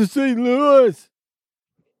 move back to St. Louis.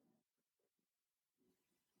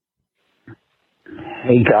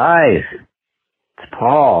 Hey, guys. It's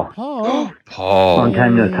Paul. Paul. Long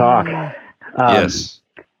time no talk. Yes.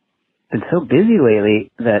 Been so busy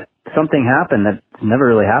lately that something happened that's never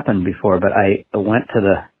really happened before, but I went to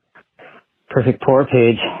the Perfect Pour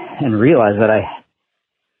page and realized that I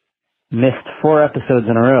missed 4 episodes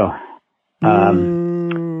in a row.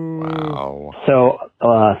 Wow. So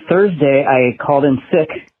Thursday I called in sick.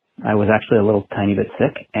 I was actually a little tiny bit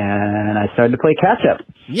sick, and I started to play catch up.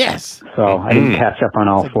 Yes. So I didn't catch up on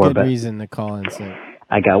all That's 4, a good but reason to call in sick.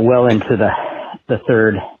 I got well into the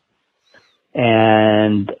third,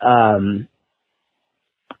 and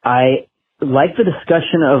I like the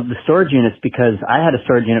discussion of the storage units because I had a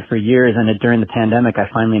storage unit for years, and during the pandemic, I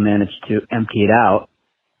finally managed to empty it out.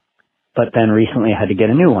 But then recently, I had to get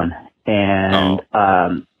a new one. And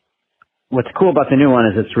what's cool about the new one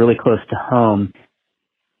is it's really close to home.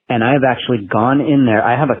 And I have actually gone in there.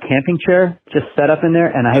 I have a camping chair just set up in there,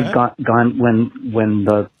 and I have gone when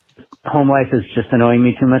the home life is just annoying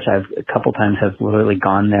me too much. I've a couple times have literally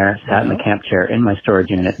gone there, sat in the camp chair in my storage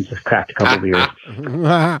unit, and just cracked a couple of beers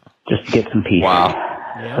just to get some peace. Wow.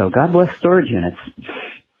 So God bless storage units.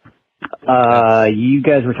 You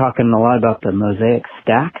guys were talking a lot about the Mosaic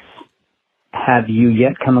stacks. Have you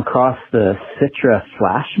yet come across the Citra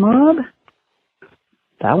Flash Mob?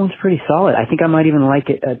 That one's pretty solid. I think I might even like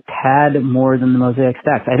it a tad more than the Mosaic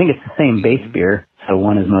stacks. I think it's the same base beer. So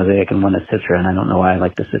one is Mosaic and one is Citra, and I don't know why I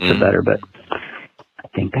like the Citra better, but I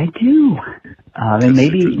think I do. And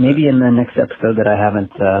maybe in the next episode that I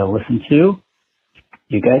haven't listened to,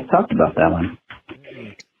 you guys talked about that one.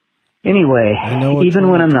 Anyway,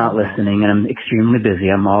 even when I'm not listening and I'm extremely busy,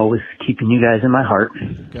 I'm always keeping you guys in my heart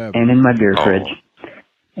and in my beer fridge.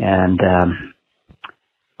 And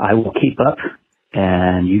I will keep up,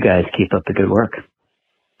 and you guys keep up the good work.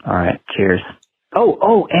 All right, cheers.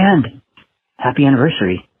 Oh, and happy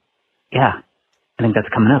anniversary. Yeah, I think that's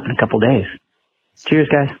coming up in a couple days. Cheers,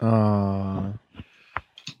 guys.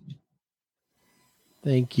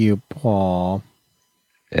 Thank you, Paul.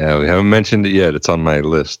 Yeah, we haven't mentioned it yet. It's on my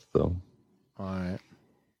list, though. All right.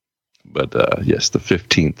 But yes, the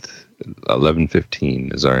 15th,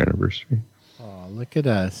 11/15 is our anniversary. Oh, look at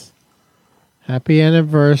us. Happy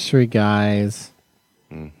anniversary, guys.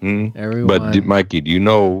 Mm-hmm. Everyone. But, Mikey, do you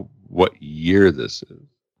know what year this is?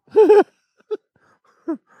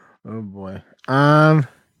 Oh, boy. I'm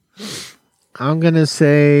going to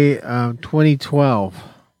say 2012.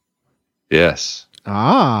 Yes.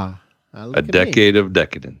 A decade of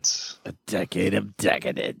decadence. A decade of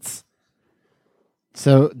decadence.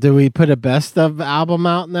 So, do we put a best of album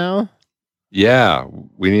out now? Yeah,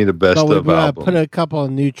 we need a best of album. Put a couple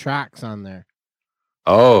of new tracks on there.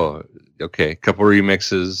 Oh, okay. A couple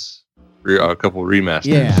remixes, a couple remasters.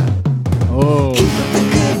 Yeah. Oh. Keep up the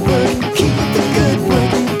good work. Keep up the good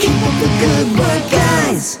work. Keep up the good work,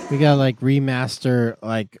 guys. We got like remaster,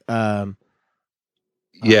 like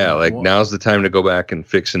yeah, like now's the time to go back and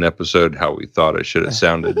fix an episode how we thought it should have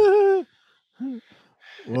sounded.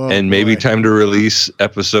 And maybe time to release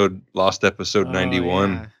lost episode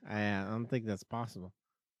 91. Yeah. I don't think that's possible.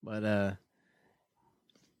 But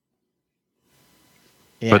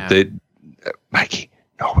yeah. But Mikey,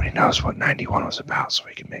 nobody knows what 91 was about, so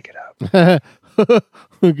we can make it up.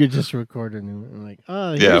 We could just record a new one. Like,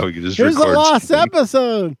 we could just here's record a lost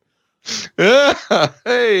episode.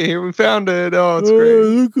 Hey, here we found it. Oh, it's great.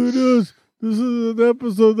 Look at us. This is an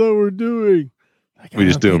episode that we're doing. Like, we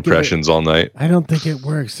just do impressions all night. I don't think it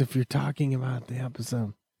works if you're talking about the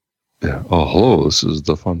episode. Yeah. Oh, hello. This is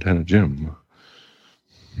the Fontana Gym.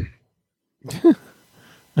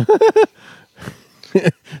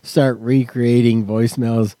 Start recreating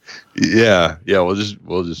voicemails. Yeah. We'll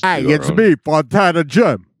just. Hey, it's me, Fontana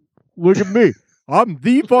Jim. Look at me. I'm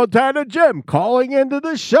the Fontana Jim calling into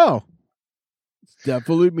the show. It's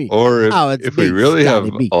definitely me. Or if we really have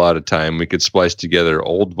a lot of time, we could splice together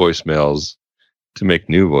old voicemails to make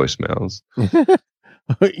new voicemails.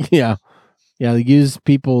 Yeah. Yeah, use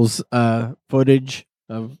people's footage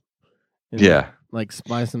of like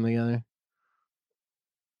splice them together.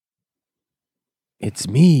 It's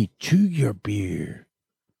me, chew your beer.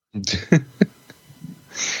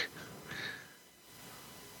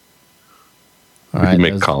 All right,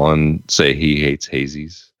 make Colin say he hates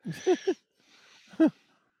hazies.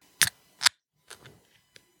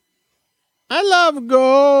 I love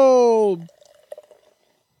gold.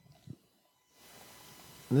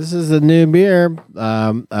 This is a new beer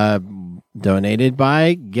donated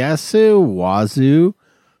by guess who? Wazoo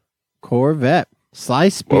Corvette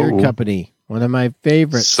Slice Beer Company. One of my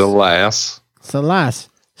favorites. Salas.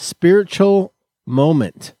 Spiritual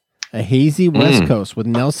Moment. A hazy West Coast with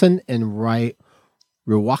Nelson and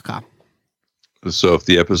Ruaka. So if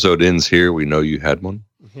the episode ends here, we know you had one.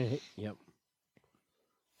 Yep.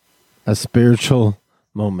 A spiritual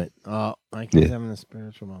moment. Oh, Mike is having a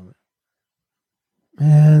spiritual moment.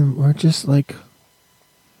 Man, we're just like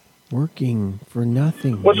working for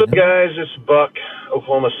nothing. What's up, guys? It's Buck,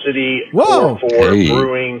 Oklahoma City. Whoa! Core 4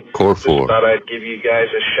 Brewing. Core 4. Just thought I'd give you guys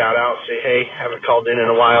a shout out. Say, hey, haven't called in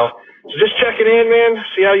a while. So just checking in, man.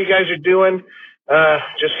 See how you guys are doing.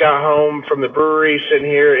 Just got home from the brewery, sitting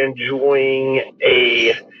here enjoying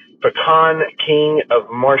a Pecan King of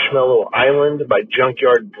Marshmallow Island by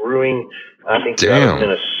Junkyard Brewing. I think it's out of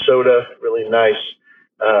Minnesota. Really nice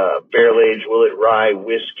barrel-aged Willet Rye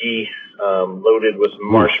whiskey, loaded with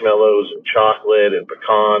marshmallows and chocolate and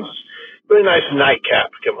pecans. Really nice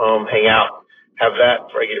nightcap. Come home, hang out, have that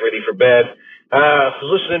before I get ready for bed. I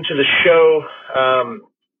was listening to the show.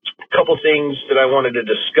 A couple things that I wanted to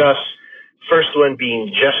discuss. First one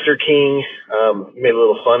being Jester King. Made a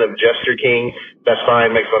little fun of Jester King. That's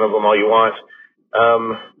fine. Make fun of them all you want.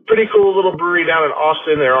 Pretty cool little brewery down in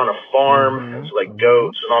Austin. They're on a farm. It's like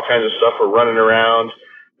goats and all kinds of stuff are running around.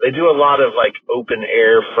 They do a lot of like open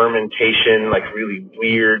air fermentation, like really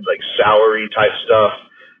weird, like soury type stuff.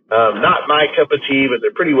 Not my cup of tea, but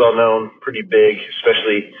they're pretty well known, pretty big,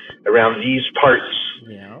 especially around these parts.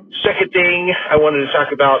 Yeah. Second thing I wanted to talk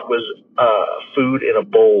about was food in a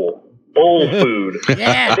bowl. Bowl food.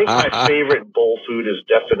 I think my favorite bowl food is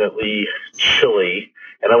definitely chili,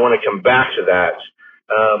 and I want to come back to that.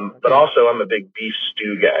 But also, I'm a big beef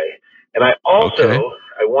stew guy. And I also,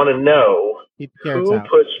 I want to know who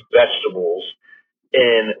puts vegetables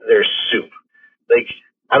in their soup. Like,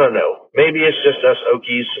 I don't know. Maybe it's just us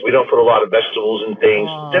Okies. We don't put a lot of vegetables in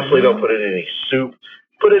things. Definitely don't put it in any soup.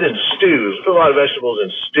 Put it in stews. Put a lot of vegetables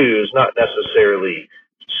in stews, not necessarily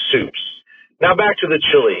soups. Now back to the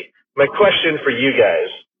chili. My question for you guys,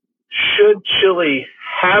 should chili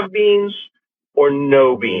have beans or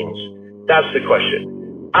no beans? That's the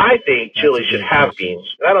question. I think chili should have beans.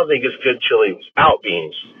 I don't think it's good chili without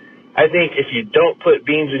beans. I think if you don't put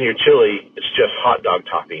beans in your chili, it's just hot dog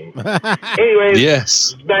topping. Anyways,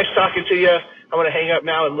 yes. Nice talking to you. I'm going to hang up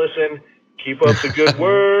now and listen. Keep up the good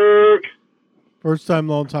work. First time,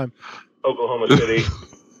 long time. Oklahoma City.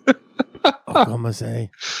 Oklahoma City.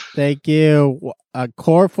 Thank you.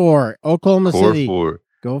 Core 4, Oklahoma City. Core 4.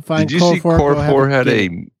 Go find Did you Core see 4. Core 4 had a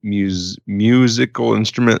musical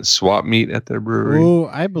instrument swap meet at their brewery? Oh,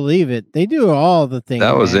 I believe it. They do all the things.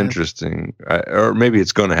 That was interesting. Or maybe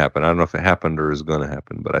it's going to happen. I don't know if it happened or is going to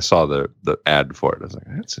happen, but I saw the ad for it. I was like,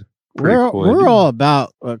 that's a pretty cool idea. We're all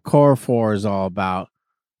about what Core 4 is all about.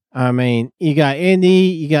 I mean, you got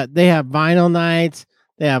indie, they have vinyl nights.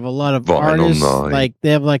 They have a lot of artists, like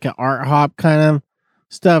they have like an art hop kind of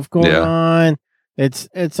stuff going on.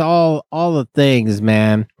 It's all the things,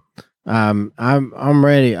 man. I'm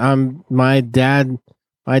ready. My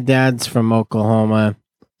dad's from Oklahoma,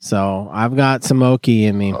 so I've got some Okie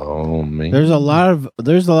in me. Oh man. There's a lot of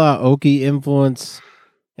Okie influence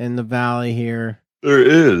in the valley here. There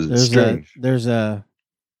is.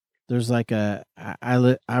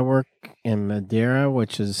 I work in Madera,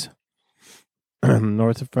 which is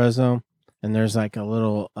north of Fresno, and there's like a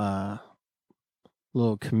little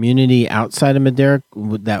community outside of Madera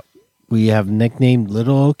that we have nicknamed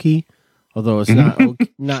Little Okie, although it's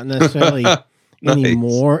not necessarily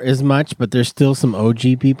anymore as much, but there's still some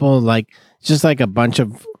OG people. Like it's just like a bunch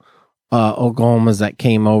of Oklahomas that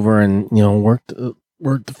came over and worked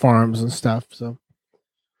the farms and stuff. So,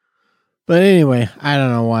 but anyway, I don't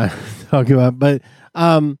know what I'm talking about, but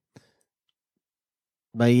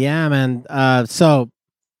yeah, man. So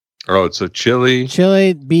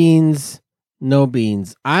chili, beans, no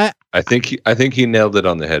beans. I think he nailed it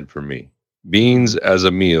on the head for me. Beans as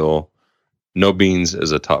a meal, no beans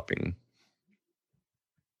as a topping.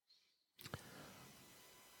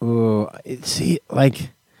 Oh, see,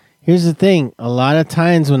 like here's the thing. A lot of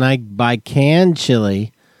times when I buy canned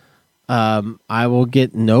chili, I will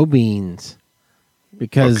get no beans.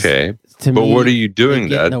 Because but me, what are you doing?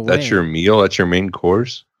 That's your meal. That's your main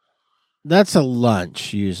course. That's a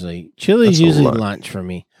lunch usually. Chili's usually lunch for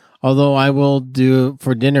me. Although I will do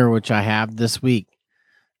for dinner, which I have this week.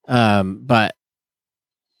 But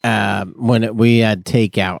when we had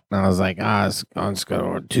takeout, and I was like, I'm just going to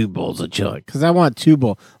order 2 bowls of chili because I want 2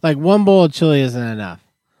 bowls. Like 1 bowl of chili isn't enough.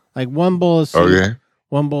 Like 1 bowl of soup,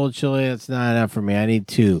 1 bowl of chili, that's not enough for me. I need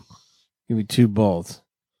 2. Give me 2 bowls.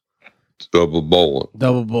 Double bowl.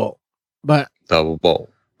 But double bowl.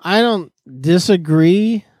 I don't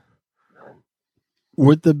disagree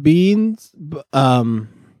with the beans, but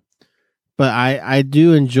I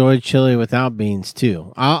do enjoy chili without beans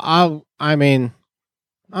too. I'll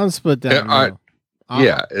split that.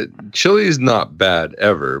 Chili is not bad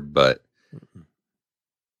ever, but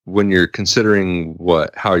when you're considering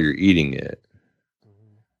how you're eating it,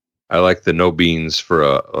 I like the no beans for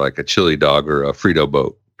a chili dog or a Frito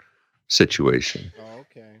boat situation. Oh,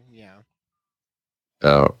 okay,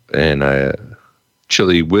 yeah. And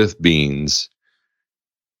chili with beans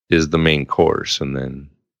is the main course, and then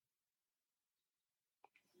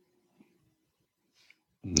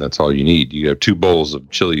that's all you need. You have 2 bowls of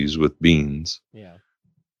chilies with beans. Yeah.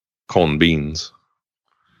 Cone beans.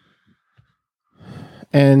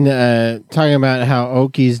 And talking about how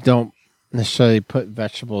Okies don't necessarily put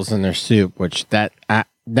vegetables in their soup, which that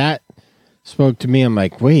spoke to me. I'm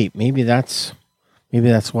like, wait, maybe that's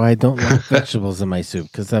why I don't like vegetables in my soup,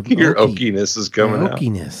 because your oakiness is coming out.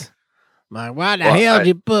 Oakiness. Why the hell did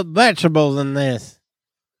you put vegetables in this?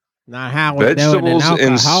 Not how we're doing in vegetables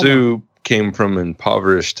in soup came from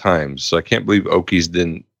impoverished times, so I can't believe Okies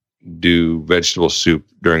didn't do vegetable soup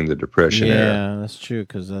during the Depression era. Yeah, that's true.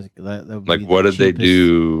 Because that would like, be what did they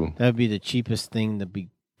do? That'd be the cheapest thing to be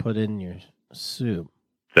put in your soup.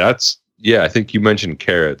 I think you mentioned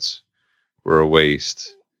carrots were a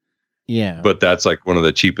waste. Yeah, but that's like one of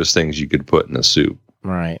the cheapest things you could put in a soup.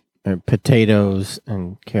 Right, and potatoes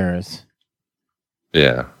and carrots.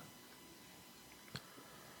 Yeah.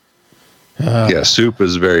 Soup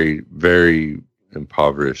is very, very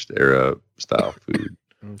impoverished era style food.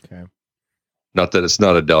 Okay. Not that it's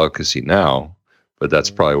not a delicacy now, but that's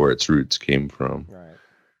probably where its roots came from. Right.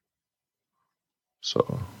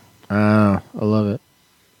 So. I love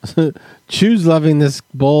it. Chew's loving this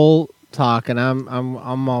bowl talk, and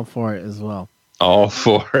I'm all for it as well. All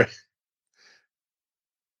for it.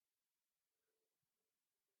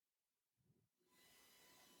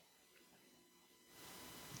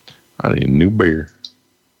 I need a new beer.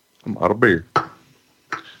 I'm out of beer.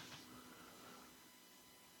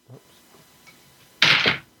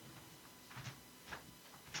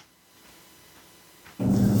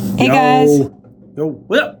 Hey guys. Yo,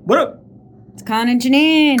 what up? What up? It's Colin and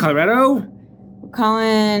Janine. Colorado. We're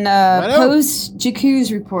calling post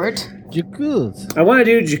Jacuz report. Jacuz. I want to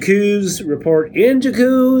do Jacuz report in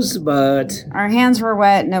Jacuz, but our hands were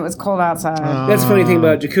wet and it was cold outside. That's the funny thing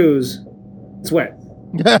about Jacuz. It's wet.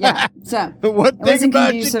 Yeah, so what it wasn't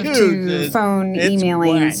conducive to phone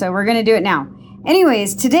emailing, wet. So we're going to do it now.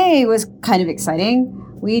 Anyways, today was kind of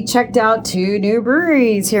exciting. We checked out 2 new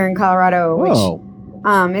breweries here in Colorado,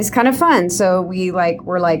 which is kind of fun. So we're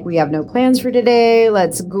like, we have no plans for today.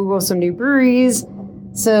 Let's Google some new breweries.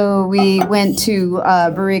 So we went to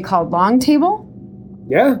a brewery called Long Table.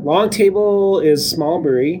 Yeah, Long Table is small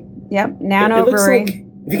brewery. Yep, Nano Brewery. Like,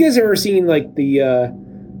 have you guys ever seen like the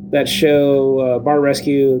that show Bar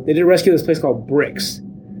Rescue? They did a rescue at this place called Bricks,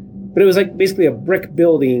 but it was like basically a brick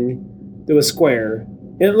building that was square,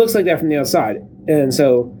 and it looks like that from the outside. And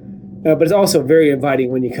so, but it's also very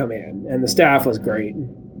inviting when you come in, and the staff was great.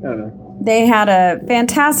 I don't know. They had a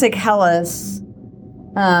fantastic Helles,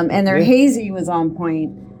 and their hazy was on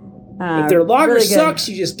point. If their lager really sucks,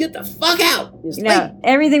 you just get the fuck out.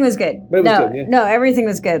 Everything was good. But it was good, yeah. No, everything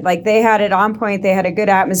was good. Like, they had it on point. They had a good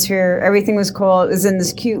atmosphere. Everything was cool. It was in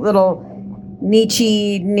this cute little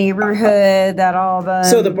niche-y neighborhood that all the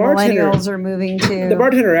millennials are moving to. The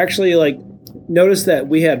bartender actually noticed that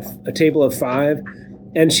we had a table of 5,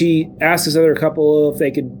 and she asked this other couple if they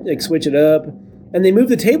could switch it up, and they moved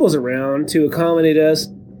the tables around to accommodate us,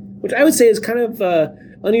 which I would say is kind of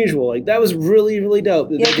unusual. That was really, really dope.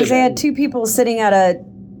 Yeah, because they had 2 people sitting at a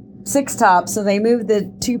 6 top, so they moved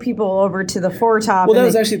the 2 people over to the 4 top. Well, that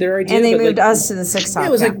was actually their idea. And they moved us to the 6 top. Yeah,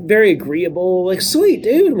 it was very agreeable. Sweet,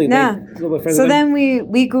 dude. So then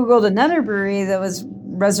we Googled another brewery that was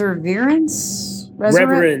Reverence.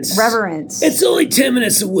 It's only 10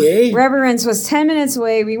 minutes away. Reverence was 10 minutes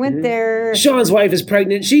away. We went there. Sean's wife is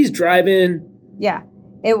pregnant. She's driving. Yeah,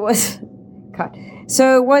 it was. God.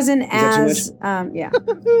 So it wasn't as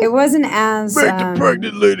it wasn't as Make the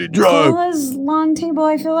pregnant lady drive. cool as Long Table,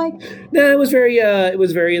 I feel like. No, it was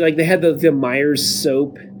very like they had the Myers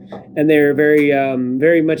soap, and they're very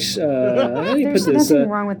much. How do you There's put this? nothing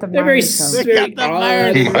wrong with the They're very, Myers soap. very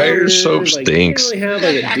odd. Myers soap Like, stinks. they didn't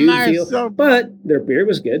really have like a dude feel, but their beer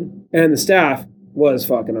was good, and the staff was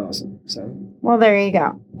fucking awesome. So. Well, there you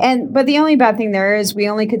go. But the only bad thing there is we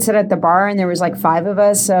only could sit at the bar, and there was like 5 of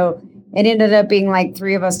us, so it ended up being like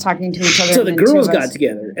 3 of us talking to each other. So the and then 2 girls of us. got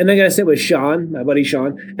together, and I got to sit with Sean, my buddy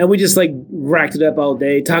Sean, and we just like racked it up all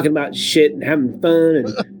day, talking about shit and having fun and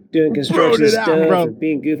doing construction stuff and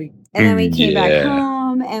being goofy. And then we came back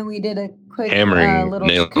home, and we did a quick little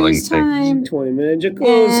jacuzzi time. 20-minute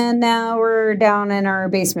jacuzzi. And now we're down in our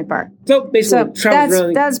basement bar. So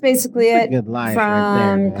basically, that's basically it good life from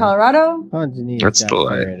right there, Colorado. That's the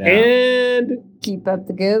life. And keep up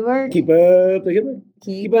the good work. Keep up the good work.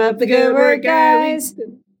 Keep up the good work, guys.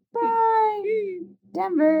 Bye,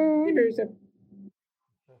 Denver.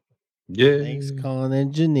 Yeah. Thanks, Colin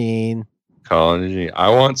and Janine. Colin and Janine. I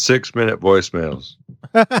want 6-minute voicemails.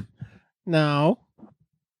 No.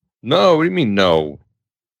 No, what do you mean no?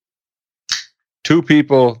 2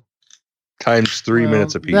 people times 3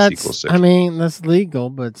 minutes apiece equals 6. I mean, that's legal,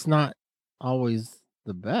 but it's not always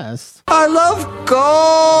the best. I love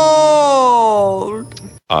gold.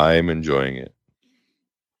 I'm enjoying it.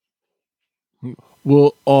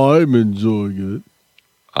 Well, I'm enjoying it.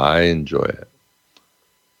 I enjoy it.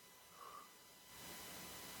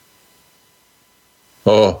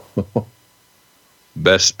 Oh,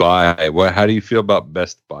 Best Buy. How do you feel about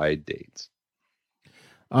Best Buy dates?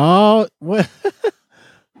 Oh, what?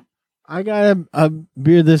 I got a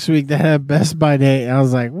beer this week that had a Best Buy date. And I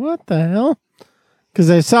was like, what the hell?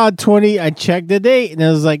 Because I saw 20. I checked the date, and it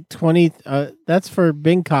was like 20. That's for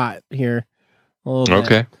Bingcott here. A little bit.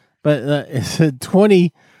 Okay. But it said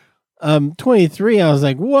 20, 23. I was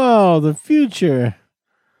like, whoa, the future.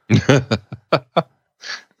 The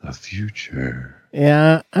future.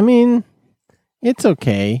 Yeah, I mean, it's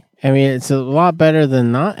okay. I mean, it's a lot better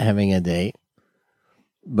than not having a date.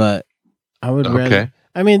 But I would rather.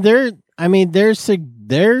 I mean, they're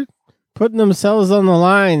putting themselves on the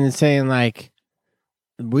line and saying like,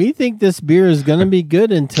 we think this beer is going to be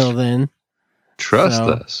good until then. Trust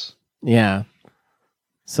us. Yeah.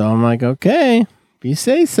 So I'm like, okay, if you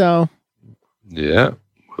say so. Yeah,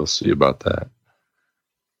 we'll see about that.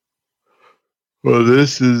 Well,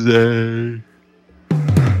 this is a.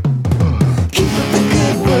 Keep up the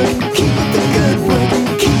good work. Keep up the good work.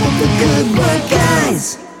 Keep up the good work,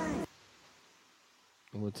 guys.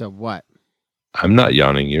 What's up? What? I'm not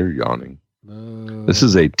yawning. You're yawning. This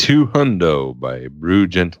is a 2 by Brew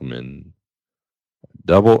Gentleman.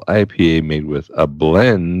 Double IPA made with a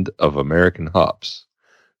blend of American hops.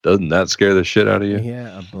 Doesn't that scare the shit out of you?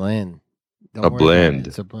 Yeah, a blend. A blend.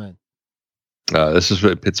 It's a blend. This is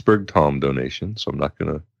a Pittsburgh Tom donation, so I'm not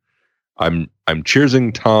gonna. I'm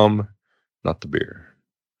cheersing Tom, not the beer.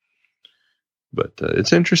 But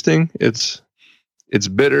it's interesting. It's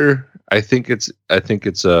bitter. I think it's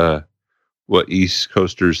what East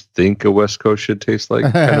Coasters think a West Coast should taste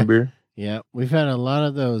like kind of beer. Yeah, we've had a lot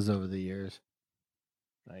of those over the years.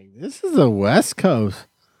 Like, this is a West Coast.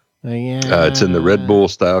 Like, yeah, it's in the Red Bull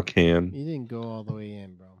style can. You didn't go all the way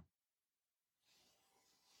in, bro.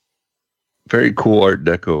 Very cool Art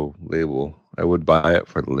Deco label. I would buy it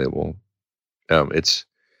for the label. It's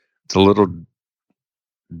a little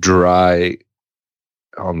dry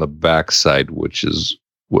on the backside, which is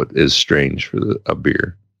what is strange for a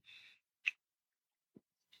beer.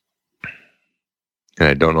 And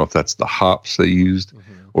I don't know if that's the hops they used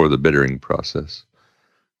or the bittering process.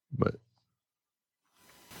 But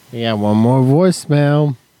yeah, one more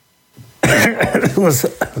voicemail.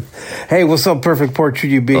 Hey, what's up, Perfect Port?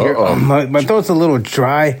 Should you be here? My throat's a little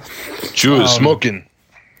dry. Chew is smoking.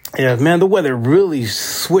 Yeah, man, the weather really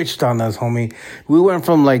switched on us, homie. We went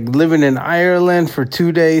from like living in Ireland for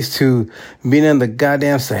 2 days to being in the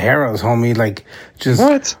goddamn Saharas, homie. Like just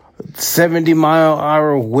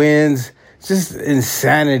 70-mile-hour winds. Just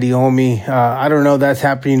insanity, homie. I don't know that's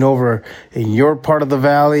happening over in your part of the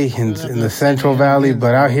valley, in the Central Valley,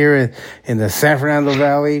 but out here in the San Fernando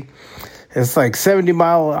Valley, it's like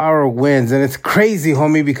 70-mile-hour winds, and it's crazy,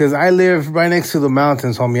 homie, because I live right next to the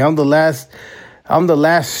mountains, homie. I'm the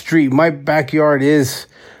last street. My backyard is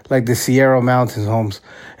like the Sierra Mountains, homes.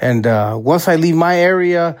 And once I leave my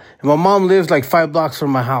area, and my mom lives like 5 blocks from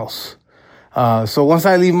my house. So once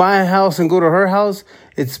I leave my house and go to her house,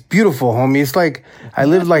 it's beautiful, homie. It's like I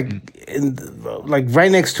live like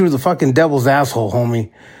right next to the fucking devil's asshole,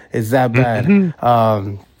 homie. It's that bad.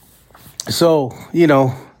 So, you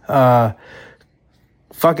know,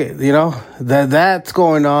 fuck it, that's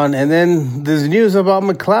going on. And then there's news about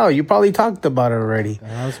McLeod. You probably talked about it already.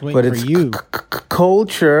 I was waiting for you.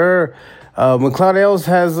 Culture. McLeod Ales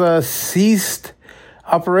has ceased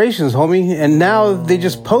operations, homie. And now they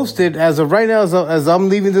just posted, as of right now, as I'm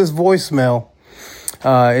leaving this voicemail,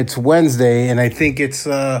 it's Wednesday, and I think it's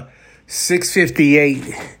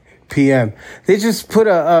 6:58 p.m. They just put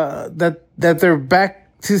that they're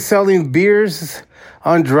back to selling beers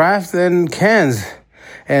on draft and cans.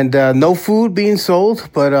 And no food being sold,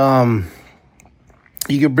 but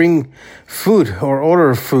you can bring food or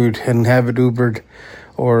order food and have it Ubered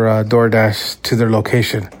or DoorDash to their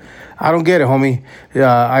location. I don't get it, homie.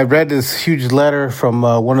 I read this huge letter from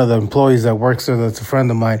one of the employees that works there that's a friend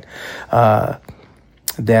of mine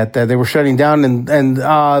that they were shutting down and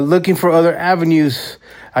looking for other avenues.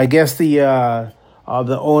 I guess the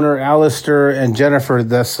owner, Alistair and Jennifer,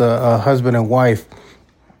 that's a husband and wife,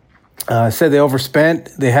 said they overspent.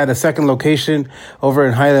 They had a second location over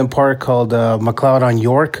in Highland Park called McLeod on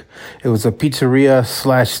York. It was a pizzeria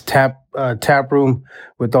 / tap room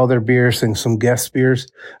with all their beers and some guest beers.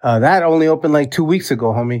 That only opened like 2 weeks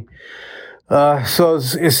ago, homie. So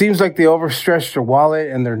it seems like they overstretched their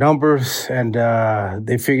wallet and their numbers, and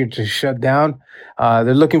they figured to shut down.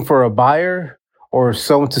 They're looking for a buyer or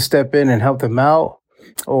someone to step in and help them out,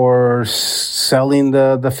 or selling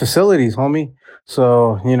the facilities, homie.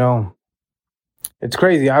 So, it's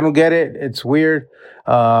crazy. I don't get it. It's weird.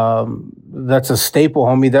 That's a staple,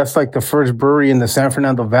 homie. That's like the first brewery in the San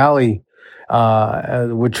Fernando Valley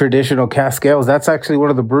with traditional cask ales. That's actually one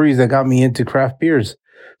of the breweries that got me into craft beers.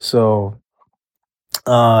 So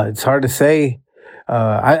it's hard to say.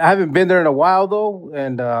 I haven't been there in a while, though.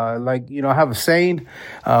 And I have a saying.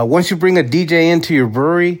 Once you bring a DJ into your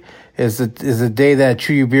brewery, is a day that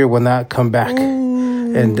Chew Your Beer will not come back.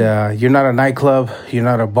 And you're not a nightclub. You're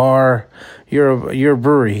not a bar. You're a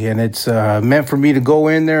brewery, and it's meant for me to go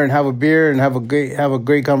in there and have a beer and have a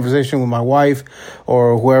great conversation with my wife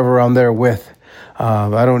or whoever I'm there with.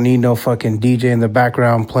 I don't need no fucking DJ in the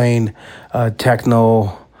background playing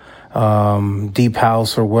techno, deep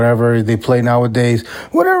house or whatever they play nowadays.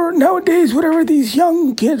 Whatever these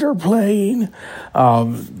young kids are playing.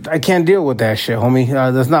 I can't deal with that shit, homie.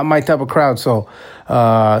 That's not my type of crowd. So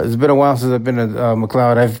it's been a while since I've been at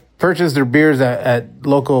McLeod. I've purchased their beers at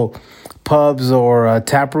local pubs or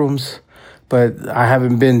tap rooms, but I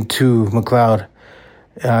haven't been to McLeod.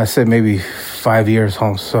 I said maybe 5 years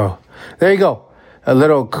home. So there you go. A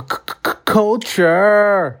little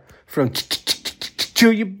culture from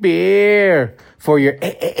Chew Your Beer for your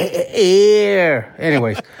ear.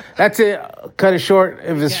 Anyways, that's it. Cut it short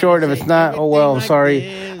if it's short. If it's not, oh well, sorry.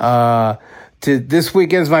 This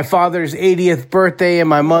weekend's my father's 80th birthday and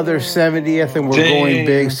my mother's 70th, and we're going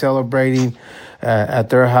big, celebrating at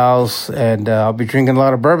their house, and I'll be drinking a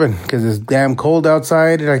lot of bourbon because it's damn cold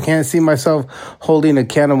outside, and I can't see myself holding a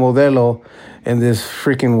can of Modelo in this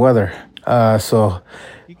freaking weather. So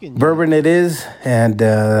bourbon it is, and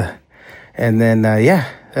then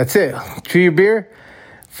that's it. Chew your beer,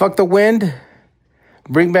 fuck the wind,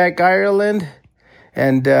 bring back Ireland,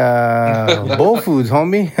 and Bowl Foods,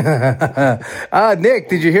 homie. Nick,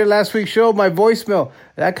 did you hear last week's show? My voicemail.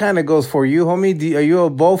 That kind of goes for you, homie. Are you a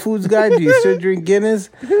Bowl Foods guy? Do you still drink Guinness?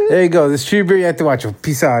 There you go. This Chew Your Beer, you have to watch it.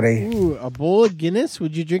 Peace out, eh? Ooh, a bowl of Guinness?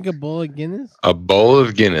 Would you drink a bowl of Guinness? A bowl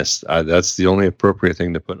of Guinness. That's the only appropriate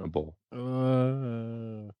thing to put in a bowl.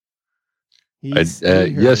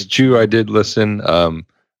 Yes, Chew, I did listen.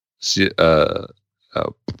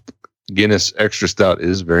 Guinness Extra Stout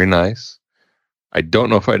is very nice. I don't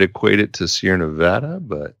know if I'd equate it to Sierra Nevada,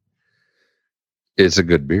 but it's a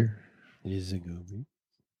good beer. It is a good beer.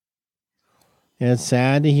 Yeah, it's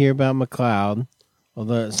sad to hear about McLeod.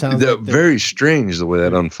 Although it sounds very strange the way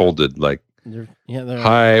that unfolded. Like,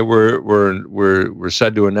 hi, we're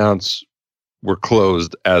sad to announce we're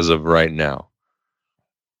closed as of right now.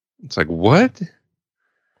 It's like, what?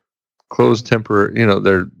 Closed temporary.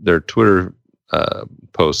 Their Twitter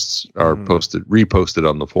posts are reposted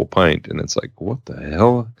on the Full Pint, and it's like, what the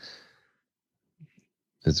hell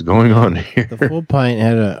is going on here? The Full Pint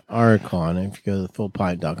had an article on it. If you go to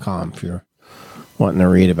fullpint.com, if you're wanting to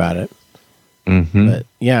read about it. Mm-hmm. But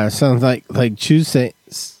yeah, it sounds like Chew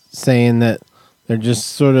saying that they're just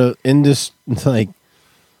sort of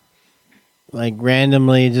like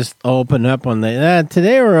randomly just open up on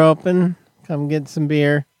today we're open. Come get some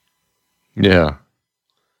beer. Yeah.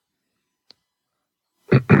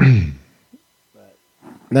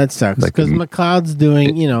 That sucks because McLeod's doing,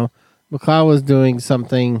 McLeod was doing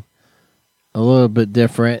something a little bit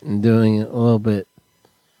different and doing a little bit.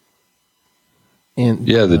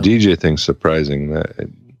 The DJ thing's surprising.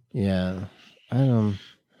 Yeah, I don't.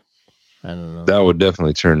 I don't know. That would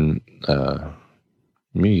definitely turn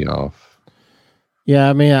me off. Yeah,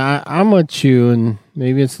 I mean, I'm with you, and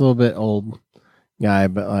maybe it's a little bit old guy,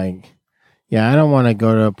 but like, yeah, I don't want to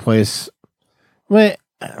go to a place. Wait,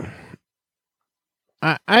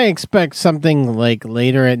 I expect something like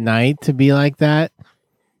later at night to be like that,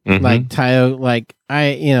 like Tioga. Like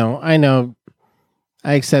I know.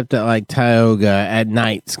 I accept that like Tioga at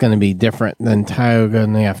night's going to be different than Tioga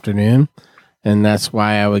in the afternoon. And that's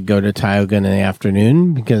why I would go to Tioga in the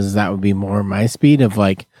afternoon, because that would be more my speed of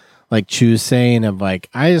like Chu's saying of like,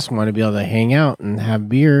 I just want to be able to hang out and have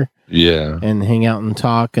beer. Yeah. And hang out and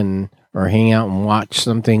talk or hang out and watch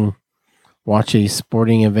a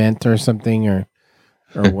sporting event or something or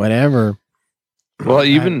whatever. Well,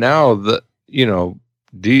 even now I know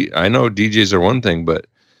DJs are one thing, but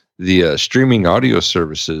the streaming audio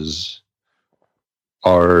services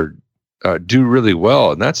are do really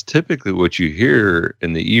well, and that's typically what you hear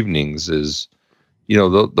in the evenings. Is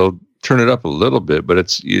they'll turn it up a little bit, but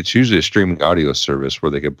it's usually a streaming audio service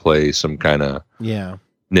where they could play some kind of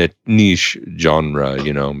niche genre.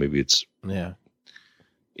 Maybe it's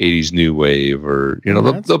 80s new wave, or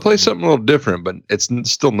they'll play something a little different, but it's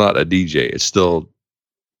still not a DJ. It's still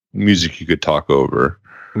music you could talk over.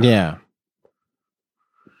 Yeah.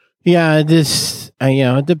 Yeah, it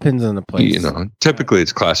depends on the place. Typically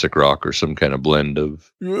it's classic rock or some kind of blend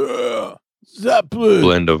of Zeppelin.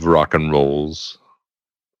 Blend of rock and rolls.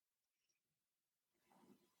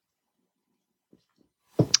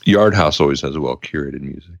 Yard House always has well curated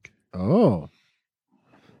music. Oh.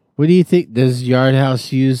 What do you think? Does Yard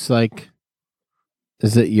House use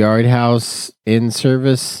is it Yard House in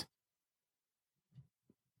service?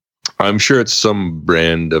 I'm sure it's some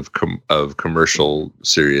brand of commercial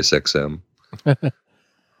Sirius XM.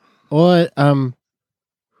 Well,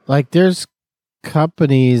 there's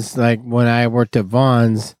companies like when I worked at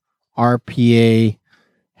Vaughn's, RPA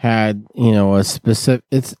had a specific.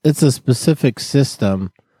 It's a specific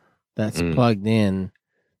system that's plugged in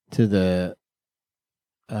to the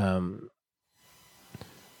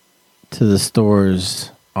store's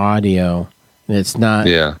audio. And it's not.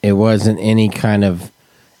 Yeah. It wasn't any kind of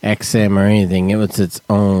XM or anything. It was its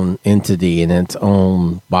own entity and its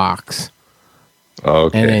own box.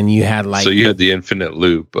 Okay. And then you had so you had the infinite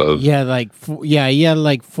loop of you had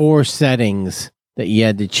 4 settings that you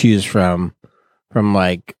had to choose from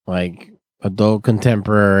like adult,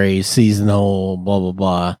 contemporary, seasonal, blah blah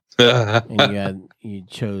blah. And you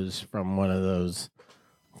chose from one of those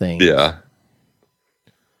things. Yeah.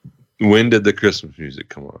 When did the Christmas music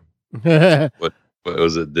come on? What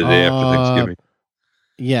was it? The day after Thanksgiving?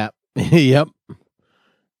 Yeah. Yep.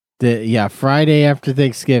 Friday after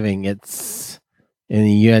Thanksgiving. And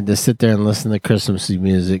you had to sit there and listen to Christmas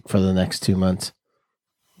music for the next 2 months.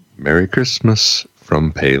 Merry Christmas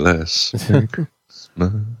from Payless. Merry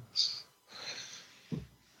Christmas.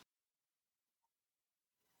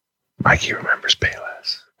 Mikey remembers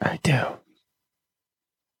Payless. I do.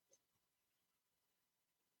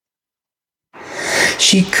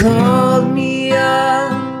 She called me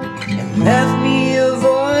up and left me a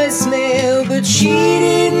voicemail, but she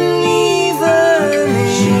didn't leave her name.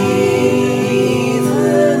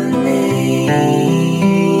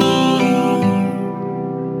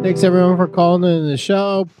 Thanks everyone for calling in the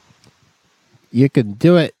show. You could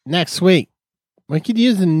do it next week. We could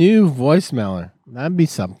use a new voicemailer. That'd be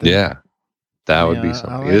something. Yeah, that would be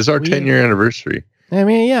something. It is our 10-year anniversary. I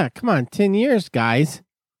mean, yeah, come on, 10 years, guys.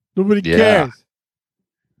 Nobody cares.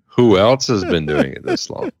 Who else has been doing it this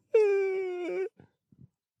long?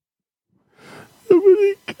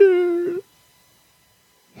 Nobody cares.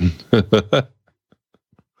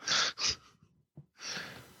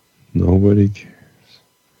 Nobody cares.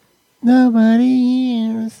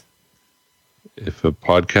 Nobody cares. If a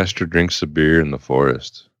podcaster drinks a beer in the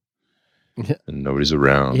forest and nobody's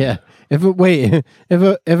around. Yeah. If a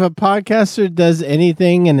podcaster does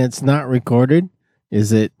anything and it's not recorded,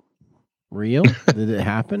 is it real? Did it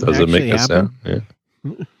happen? Does it make a sound? Yeah.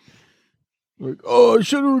 Like, oh, I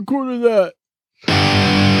should have recorded that.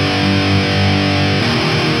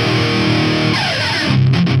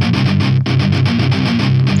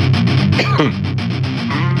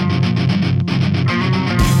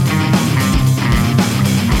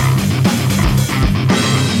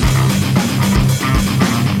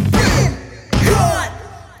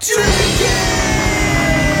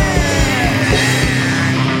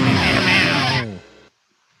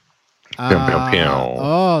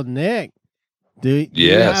 Oh, Nick. Do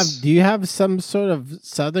you have some sort of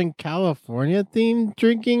Southern California themed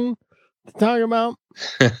drinking to talk about?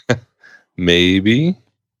 Maybe.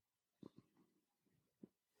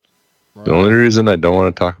 Right. The only reason I don't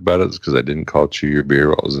want to talk about it is because I didn't call Chew Your Beer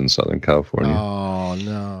while I was in Southern California. Oh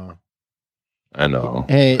no! I know.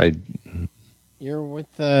 Hey, you're with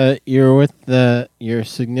your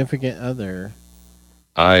significant other.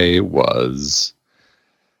 I was.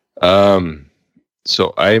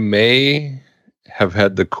 So I may have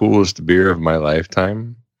had the coolest beer of my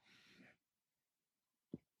lifetime.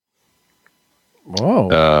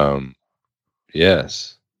 Whoa.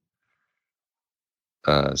 Yes.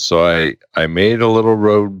 So I made a little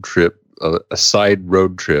road trip, a side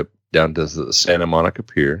road trip down to the Santa Monica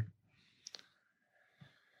Pier.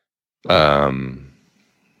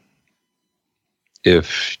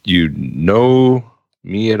 If you know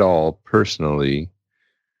me at all personally,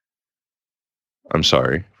 I'm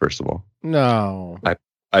sorry, first of all. No.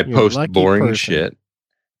 I post boring shit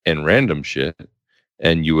and random shit,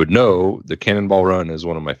 and you would know the Cannonball Run is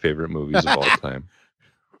one of my favorite movies of all time.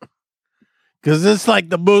 Because it's like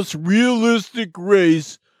the most realistic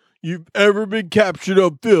race you've ever been captured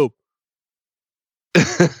on film.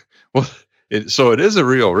 Well, so it is a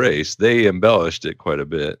real race. They embellished it quite a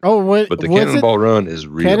bit. Oh, what? But the Cannonball Run is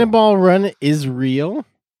real. Cannonball Run is real?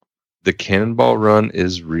 The Cannonball Run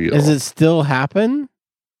is real. Does it still happen?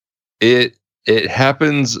 It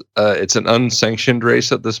happens. It's an unsanctioned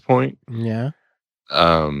race at this point. Yeah.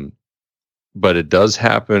 But it does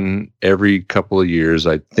happen every couple of years.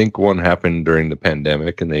 I think one happened during the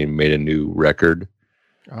pandemic, and they made a new record.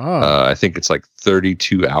 Oh. I think it's like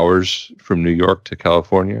 32 hours from New York to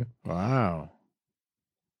California. Wow.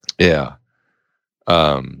 Yeah.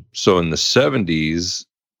 So in the 70s,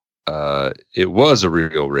 it was a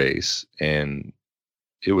real race, and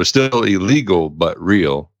it was still illegal but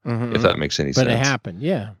real, if that makes any sense. But it happened,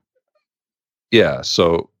 yeah. Yeah.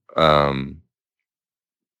 So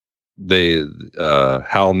they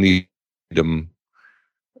Hal Needham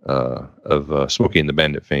of Smokey and the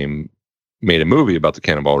Bandit fame made a movie about the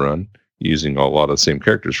Cannonball Run using a lot of the same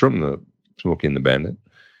characters from the Smokey and the Bandit,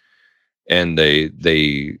 and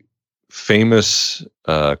they famous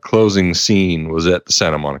closing scene was at the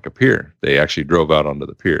Santa Monica Pier. They actually drove out onto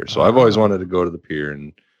the pier. So I've always wanted to go to the pier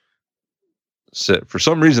and sit. For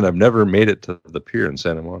some reason, I've never made it to the pier in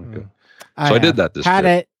Santa Monica. So I did that this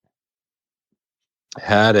trip.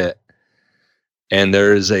 Had it. And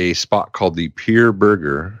there is a spot called the Pier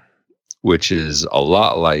Burger, which is a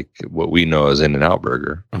lot like what we know as In-N-Out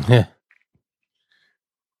Burger.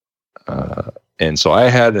 And so I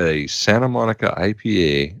had a Santa Monica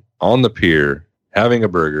IPA on the pier, having a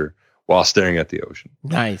burger while staring at the ocean.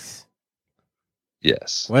 Nice.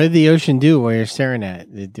 Yes. What did the ocean do while you're staring at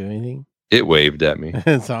it? Did it do anything? It waved at me.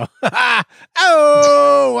 So,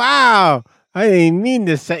 oh, wow. I didn't mean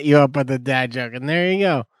to set you up with a dad joke, and there you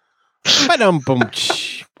go.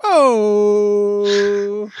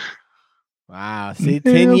 Oh. Wow. See,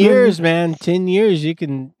 10 years, man. 10 years, you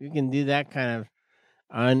can do that kind of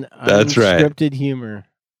That's unscripted right. humor.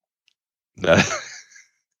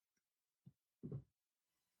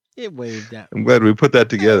 It waved at me. I'm glad we put that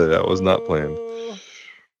together. That was not planned.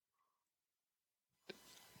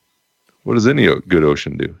 What does any good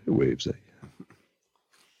ocean do? It waves at you.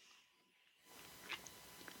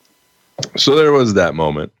 So there was that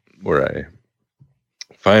moment where I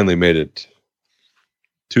finally made it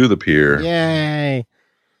to the pier. Yay.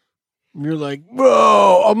 You're like,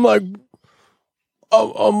 bro, I'm like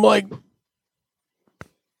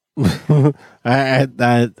I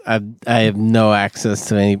have no access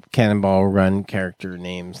to any Cannonball Run character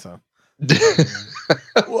names, so.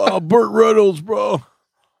 Well, Burt Reynolds, bro.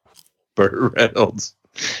 Burt Reynolds.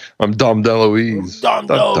 I'm Dom DeLuise. Dom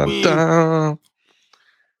DeLuise.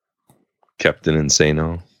 Captain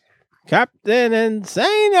Insano. Captain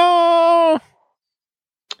Insano.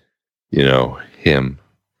 You know, him.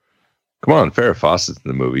 Come on, Farrah Fawcett's in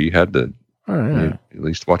the movie. You had to at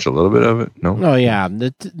least watch a little bit of it. No? Oh, yeah.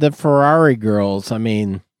 The Ferrari girls. I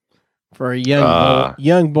mean, for a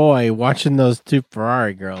young boy watching those two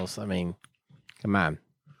Ferrari girls, I mean, come on.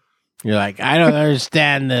 You're like, I don't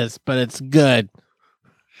understand this, but it's good.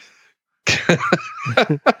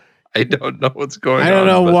 I don't know what's going on. I don't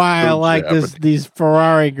know why I like these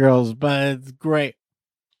Ferrari girls, but it's great.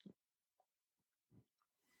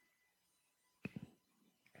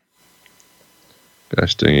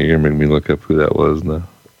 Gosh dang it, you're going to make me look up who that was now.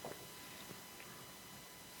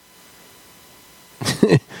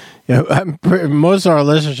 Yeah, most of our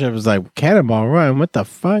listenership is like, Cannonball Run, what the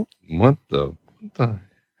fuck? What the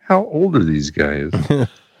how old are these guys?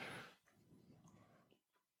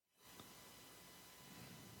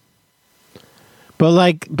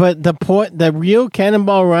 But the real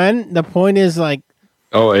Cannonball Run, the point is like,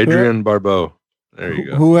 oh, Adrienne Barbeau. There you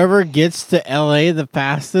go. Whoever gets to LA the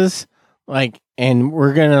fastest Like, and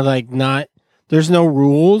we're gonna like not. There's no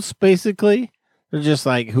rules. Basically, they're just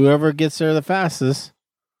like whoever gets there the fastest.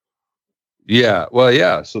 Yeah. Well,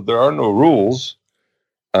 yeah. So there are no rules.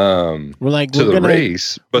 We're the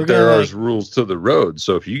race, but there are rules to the road.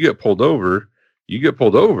 So if you get pulled over, you get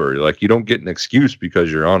pulled over. Like, you don't get an excuse because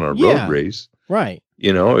you're on a road race. Right.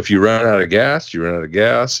 You know, if you run out of gas, you run out of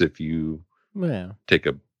gas. If you take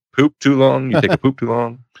a poop too long, you take a poop too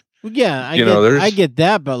long. Well, yeah, I get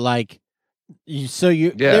that, but like, so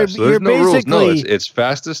there's no rules. No, it's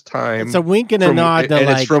fastest time. It's a wink and a nod. And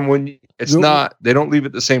it's from when it's not. They don't leave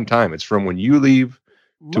at the same time. It's from when you leave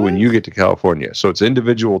to when you get to California. So it's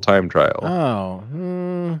individual time trial.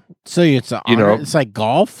 Oh, so it's it's like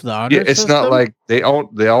golf. The honor it's system? not like they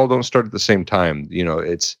all don't start at the same time. You know,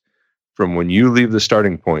 it's from when you leave the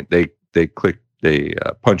starting point. They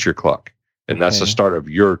punch your clock, and that's the start of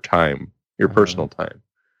your time, your personal time.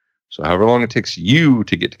 So however long it takes you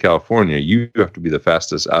to get to California, you have to be the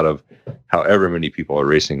fastest out of however many people are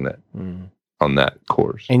racing that on that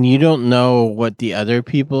course. And you don't know what the other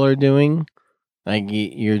people are doing. Like,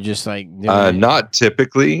 you're just like not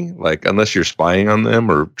typically, like, unless you're spying on them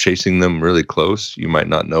or chasing them really close, you might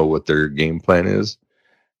not know what their game plan is.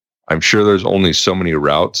 I'm sure there's only so many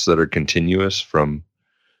routes that are continuous from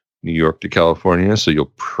New York to California, so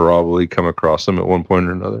you'll probably come across them at one point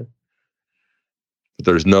or another. But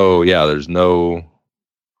there's no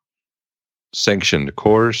sanctioned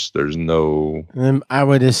course. There's no. And I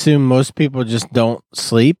would assume most people just don't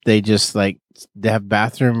sleep. They just they have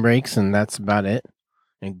bathroom breaks, and that's about it.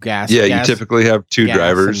 And gas. Yeah, you typically have two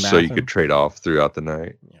drivers, so you could trade off throughout the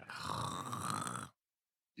night.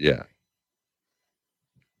 Yeah.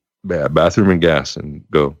 Yeah, bathroom and gas, and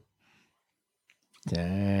go.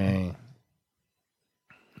 Dang.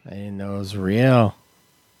 I didn't know it was real.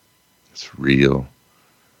 It's real.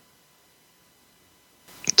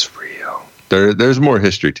 It's real. There's more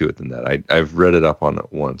history to it than that. I've read it up on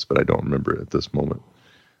it once, but I don't remember it at this moment.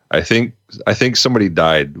 I think somebody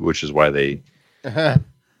died, which is why they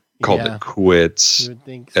called it quits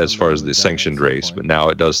as far as the sanctioned race. But now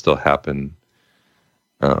it does still happen.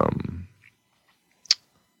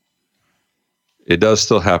 It does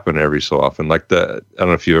still happen every so often. Like I don't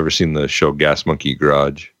know if you've ever seen the show Gas Monkey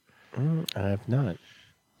Garage. I have not.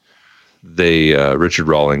 Richard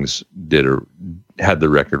Rawlings had the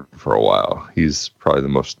record for a while. He's probably the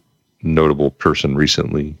most notable person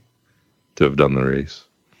recently to have done the race.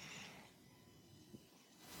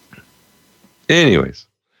 Anyways,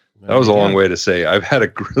 that was a long way to say I've had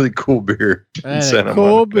a really cool beer in Santa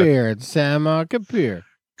Monica. Beer at Santa Monica Pier.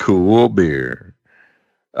 Cool beer.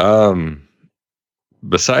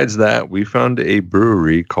 Besides that, we found a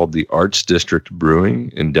brewery called the Arts District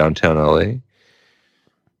Brewing in downtown LA.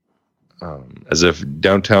 As if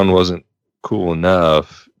downtown wasn't cool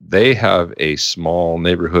enough, they have a small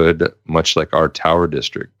neighborhood, much like our Tower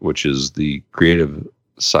District, which is the creative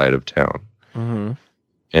side of town. Mm-hmm.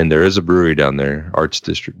 And there is a brewery down there, Arts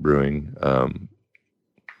District Brewing.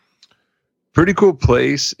 Pretty cool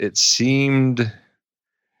place. It seemed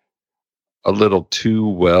a little too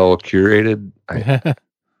well curated.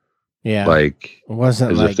 Yeah, like it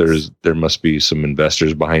wasn't as like if there must be some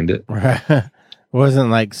investors behind it. It wasn't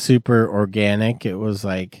like super organic. It was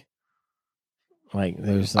like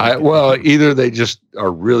there's either they just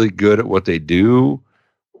are really good at what they do,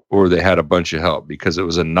 or they had a bunch of help, because it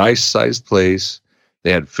was a nice sized place.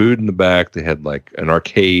 They had food in the back. They had like an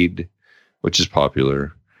arcade, which is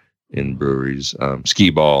popular in breweries, skee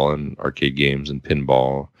ball and arcade games and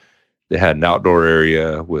pinball. They had an outdoor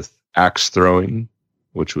area with axe throwing,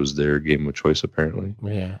 which was their game of choice, apparently.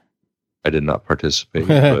 Yeah. I did not participate,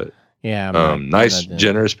 but yeah. Nice,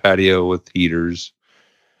 generous patio with heaters.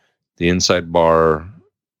 The inside bar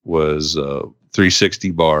was a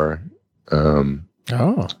 360 bar.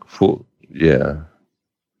 Full, yeah.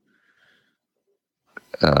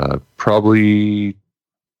 Probably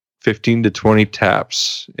 15 to 20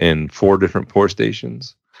 taps in 4 different pour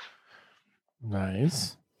stations.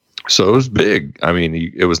 Nice. So it was big. I mean,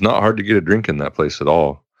 it was not hard to get a drink in that place at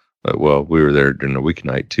all. But, well, we were there during the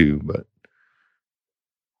weeknight too, but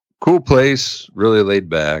cool place, really laid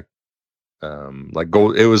back.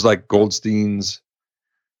 It was like Goldstein's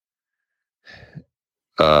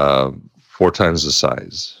 4 times the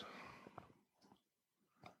size.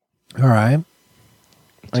 All right.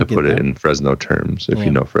 To put it in Fresno terms, if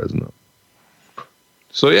you know Fresno.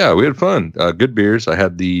 So yeah, we had fun. Good beers. I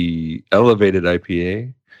had the Elevated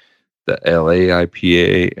IPA, the LA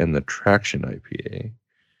IPA, and the Traction IPA.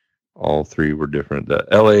 All 3 were different. The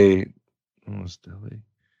what was LA?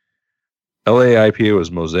 LA IPA was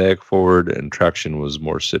Mosaic forward, and Traction was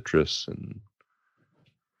more citrus and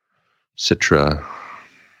citrus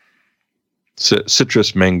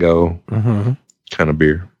mango kind of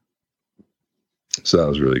beer. So that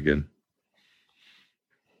was really good.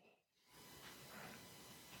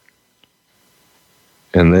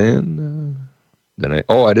 And then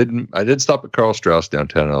I did stop at Karl Strauss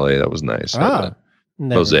downtown LA. That was nice.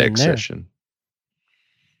 Mosaic session.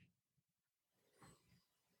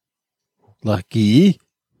 Lucky.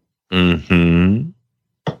 Mm-hmm.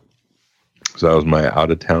 So that was my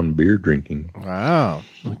out of town beer drinking. Wow.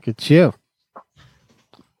 Look at you.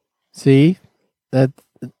 See? That's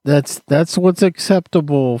what's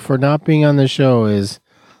acceptable for not being on the show is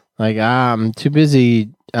like I'm too busy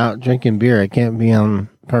out drinking beer. I can't be on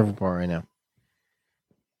Perfect Pour right now.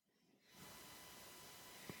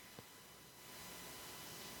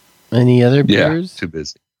 Any other beers? Yeah, too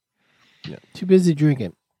busy. Yeah, too busy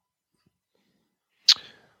drinking.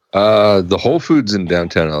 The Whole Foods in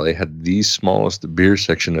downtown LA had the smallest beer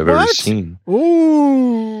section I've ever seen.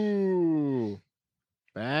 Ooh.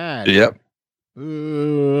 Bad. Yep.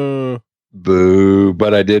 Ooh. Boo.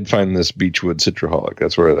 But I did find this Beechwood Citraholic.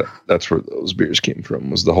 That's where those beers came from,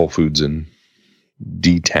 was the Whole Foods in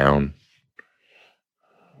D-Town.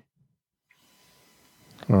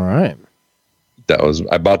 All right.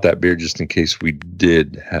 I bought that beer just in case we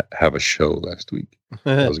did have a show last week.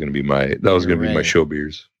 That was going to be my my show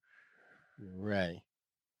beers. Right.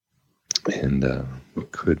 And we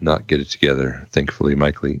could not get it together. Thankfully,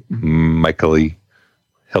 Michael Lee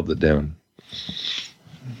held it down.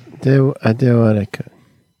 I did what I could.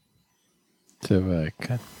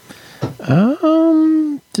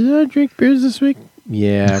 Did I drink beers this week?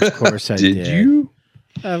 Yeah, of course I did. Did you?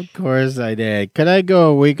 Of course I did. Could I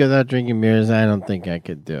go a week without drinking beers? I don't think I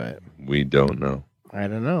could do it. We don't know. I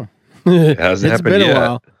don't know. It hasn't happened been yet. a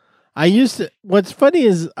while. I used to. What's funny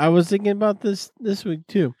is I was thinking about this week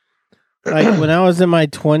too. Like when I was in my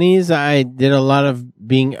 20s, I did a lot of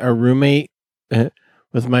being a roommate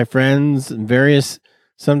with my friends and various.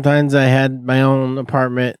 Sometimes I had my own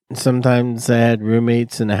apartment. And sometimes I had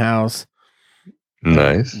roommates in a house.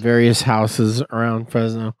 Nice. Various houses around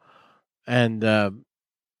Fresno, and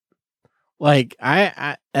like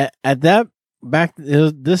I at that back.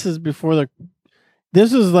 This is before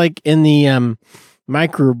this was like in the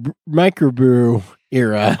microbrew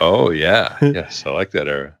era. Oh yeah, yes, I like that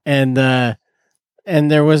era. And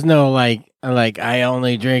there was no like I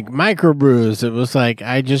only drink microbrews. It was like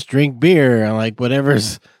I just drink beer and like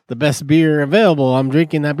whatever's the best beer available, I'm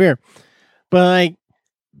drinking that beer. But like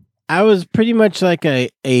I was pretty much like a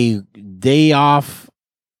day off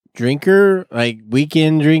drinker, like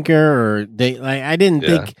weekend drinker or day. Like I didn't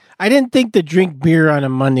think to drink beer on a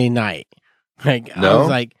Monday night. Like I was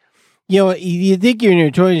like, you think you're in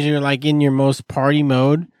your 20s, you're like in your most party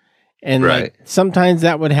mode. And like sometimes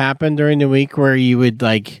that would happen during the week where you would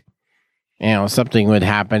like, something would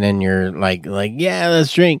happen and you're like, yeah,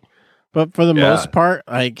 let's drink. But for the most part,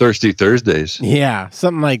 like Thirsty Thursdays. Yeah,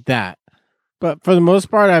 something like that. But for the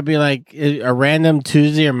most part, I'd be like a random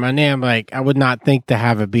Tuesday or Monday. I'm like, I would not think to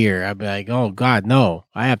have a beer. I'd be like, oh God, no,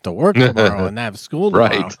 I have to work tomorrow and I have school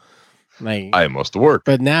tomorrow. Right. Like I must work.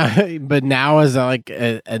 But now as like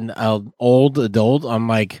an old adult, I'm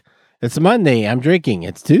like, it's Monday, I'm drinking.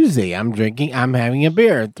 It's Tuesday, I'm drinking. I'm having a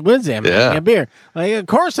beer. It's Wednesday, I'm having a beer. Like, of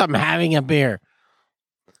course I'm having a beer.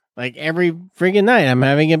 Like every freaking night, I'm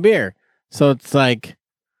having a beer. So it's like,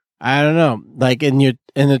 I don't know. Like in the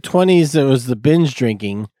 20s, it was the binge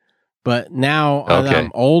drinking, but now that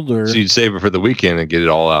I'm older, so you'd save it for the weekend and get it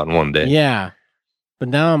all out in one day. Yeah, but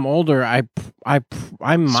now I'm older. I might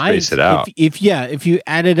space it out. If you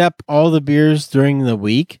added up all the beers during the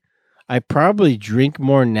week, I probably drink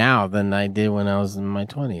more now than I did when I was in my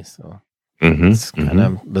 20s. So it's kind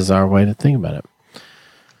of a bizarre way to think about it.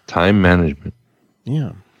 Time management.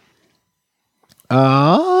 Yeah.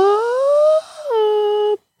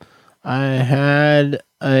 I had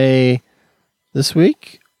this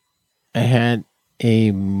week. I had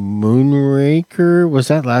a Moonraker. Was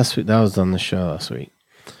that last week? That was on the show last week.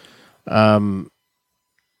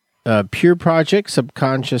 Pure Project,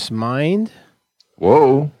 Subconscious Mind.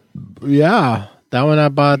 Whoa. Yeah. That one I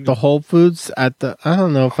bought at the Whole Foods I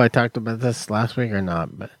don't know if I talked about this last week or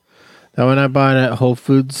not, but that one I bought at Whole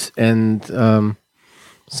Foods and San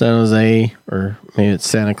Jose, or maybe it's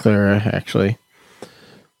Santa Clara, actually.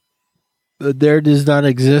 There Does Not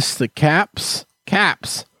Exist. The caps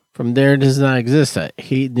from There Does Not Exist.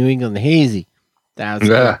 New England Hazy. That's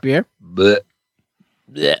a beer. Blech.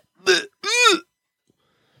 Blech.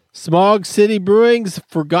 Smog City Brewing's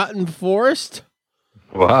Forgotten Forest.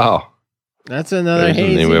 Wow. That's another There's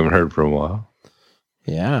hazy. something we haven't heard for a while.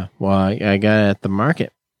 Yeah. Well, I got it at the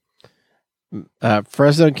market.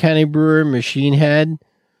 Fresno County Brewer, Machine Head,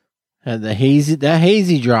 had the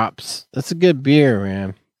hazy drops. That's a good beer,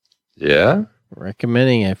 man. Yeah,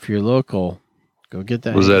 recommending it if you're local. Go get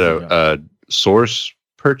that. Was that a source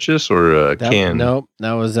purchase or a can? Nope,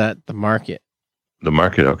 that was at the market. The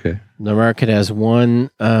market, okay. The market has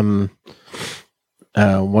one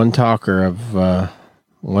talker of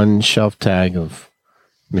one shelf tag of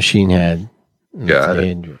Machine Head. Got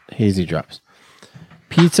it. Hazy drops.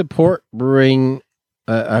 Pizza Port Brewing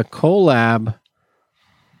a collab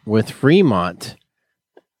with Fremont.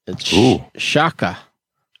 It's Shaka,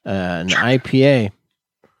 an IPA.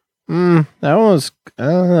 That one was, I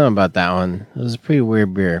don't know about that one. It was a pretty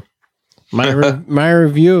weird beer. My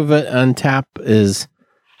review of it on tap is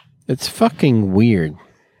it's fucking weird.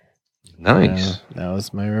 Nice. That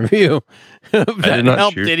was my review. That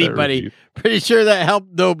helped anybody. Pretty sure that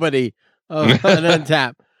helped nobody on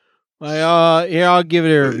Untap. Like, here, I'll give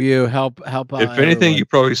it a review. Help out. If anything, everyone. You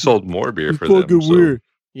probably sold more beer for them. Weird.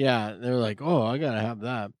 Yeah, they're like, oh, I gotta have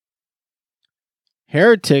that.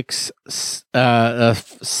 Heretics, a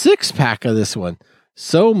 6-pack of this one.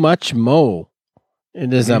 So much mo.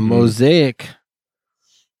 It is a mosaic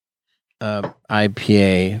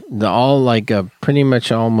IPA. Pretty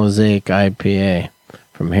much all mosaic IPA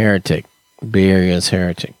from Heretic. Bay Area's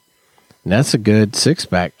Heretic. And that's a good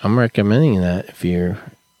 6-pack. I'm recommending that if you're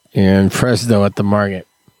in Fresno at the market.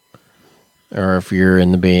 Or if you're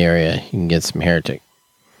in the Bay Area, you can get some Heretic.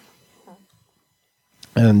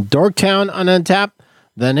 And Dorktown on Untap,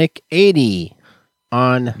 the Nick 80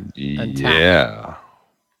 on Untap.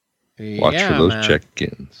 Watch for those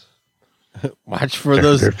check-ins. Watch for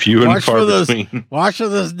those. They're few and far between. Watch for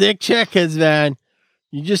those Nick check-ins, man.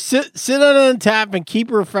 You just sit on Untap and keep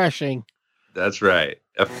refreshing. That's right.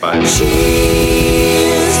 F5.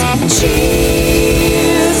 Cheers,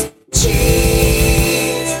 cheers, cheers,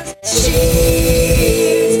 cheers,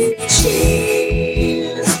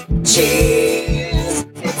 cheers, cheers.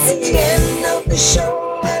 It's the end of the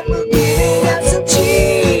show and we're giving out some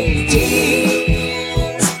cheers,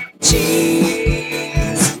 cheers, cheers,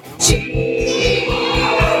 cheers,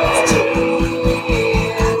 cheers,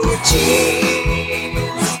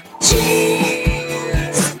 cheers,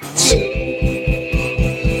 cheers.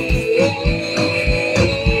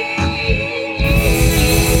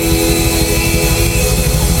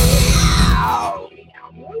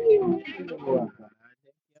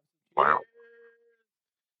 Wow.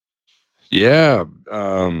 Yeah.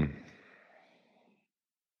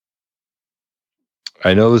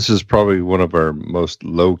 I know this is probably one of our most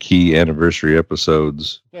low-key anniversary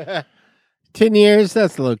episodes. 10 years,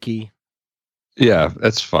 that's low-key. Yeah,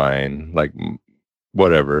 that's fine. Like,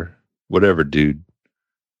 whatever. Whatever, dude.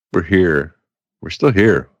 We're here. We're still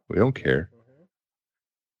here. We don't care.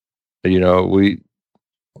 You know, we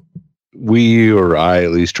or I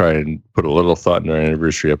at least try and put a little thought in our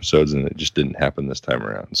anniversary episodes, and it just didn't happen this time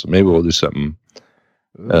around. So maybe we'll do something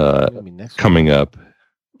coming up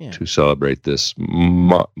to celebrate this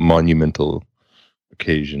monumental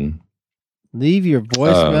occasion. Leave your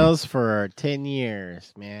voicemails for 10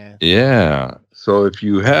 years, man. Yeah. So if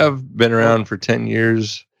you have been around for 10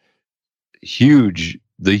 years,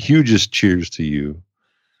 the hugest cheers to you.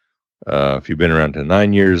 If you've been around to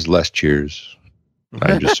 9 years, less cheers.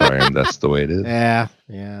 I'm just sorry, that's the way it is.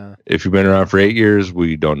 Yeah. If you've been around for 8 years,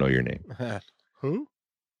 we don't know your name. Who?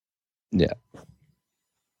 Yeah.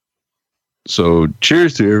 So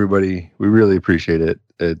cheers to everybody. We really appreciate it.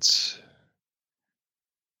 It's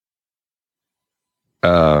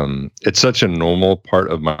such a normal part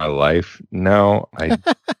of my life now. I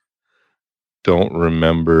don't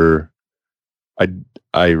remember.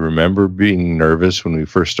 I remember being nervous when we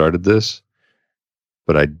first started this,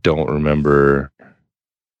 but I don't remember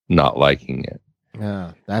not liking it.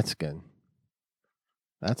 Yeah, that's good.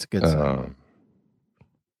 That's a good sign.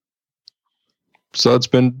 So it's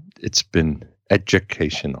been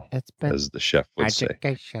educational. It's been as the chef would say.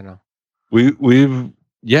 Educational.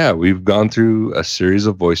 We've gone through a series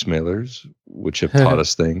of voicemailers which have taught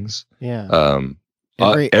us things. Yeah.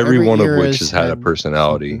 Every one of which has had a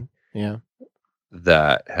personality. Mm-hmm. Yeah.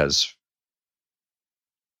 That has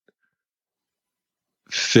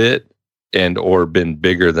fit and or been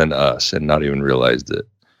bigger than us and not even realized it.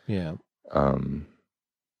 Yeah.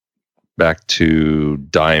 Back to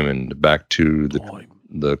Diamond, back to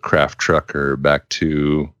the craft trucker, back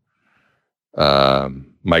to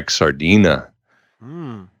Mike Sardina.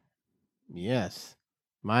 Yes.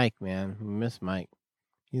 Mike, man. We miss Mike.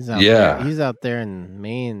 He's out there. He's out there in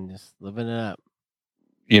Maine just living it up.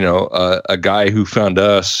 You know, a guy who found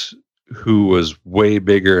us who was way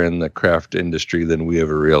bigger in the craft industry than we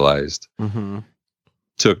ever realized. Mm-hmm.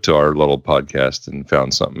 took to our little podcast and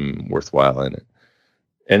found something worthwhile in it.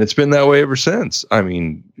 And it's been that way ever since. I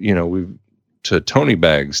mean, we've to Tony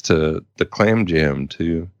Bags, to the Clam Jam,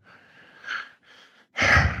 to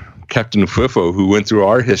Captain Fwifo, who went through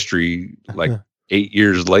our history like 8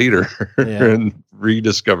 years later and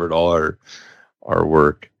rediscovered all our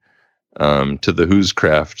work. To the Who's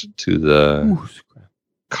Craft, to the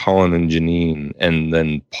Colin and Janine, and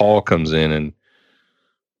then Paul comes in and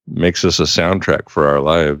makes us a soundtrack for our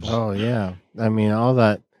lives. Oh yeah, I mean all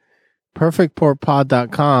that.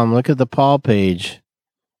 PerfectPortPod.com. Look at the Paul page.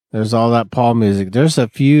 There's all that Paul music. There's a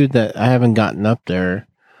few that I haven't gotten up there.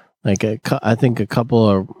 Like I think a couple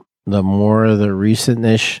of the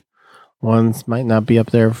recent-ish ones might not be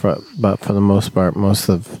up there, but for the most part, most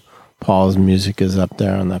of Paul's music is up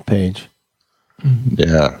there on that page.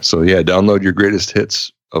 Yeah. So download your greatest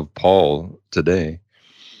hits of Paul today.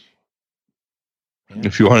 Yeah.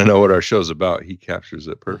 If you want to know what our show's about, he captures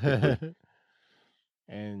it perfectly.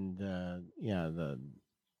 And the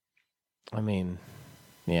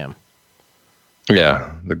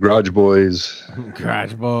Garage Boys,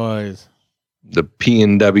 the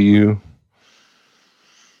P&W,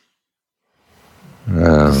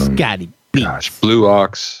 Scotty Beats, Blue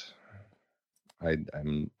Ox.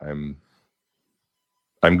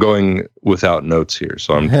 I'm going without notes here,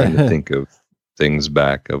 so I'm trying to think of things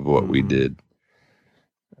back of what we did.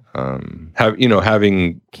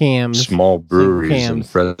 Having cams, small breweries in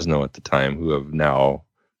Fresno at the time who have now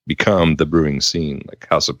become the brewing scene, like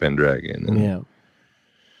House of Pendragon and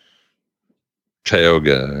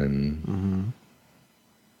Tioga and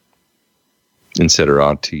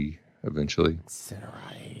Insiderati eventually.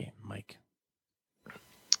 Insiderati, Mike.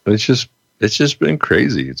 It's just been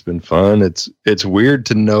crazy. It's been fun. It's weird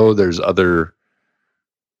to know there's other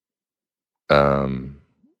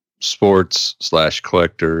sports /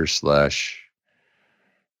 collector /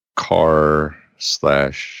 car /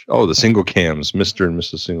 the single cams, Mr. and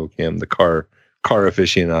Mrs. Single Cam, the car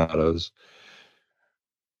aficionados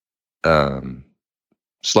 / beer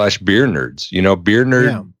nerds. Beer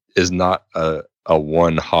nerd is not a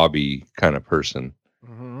one hobby kind of person.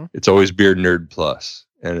 Mm-hmm. It's always beer nerd plus,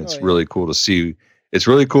 and it's really cool to see. It's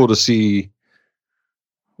really cool to see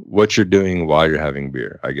what you're doing while you're having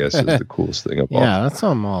beer, I guess, is the coolest thing of all. Yeah, that's what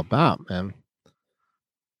I'm all about, man.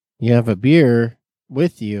 You have a beer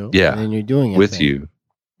with you, and then you're doing it with you.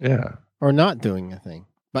 Yeah. Or not doing a thing.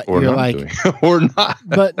 But or you're like or not.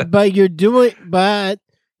 but you're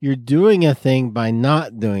doing a thing by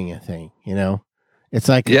not doing a thing, It's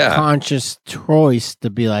like a conscious choice to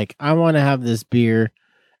be like, I want to have this beer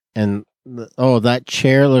and that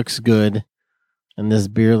chair looks good and this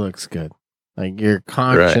beer looks good. Like you're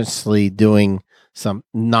consciously doing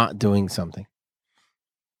not doing something.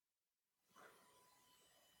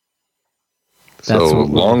 So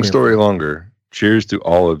long story longer. Cheers to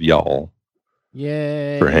all of y'all.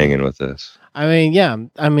 Yay. For hanging with us. I mean,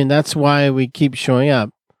 that's why we keep showing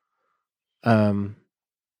up.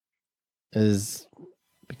 Is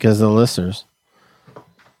because of the listeners.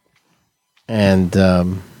 And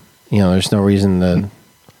there's no reason to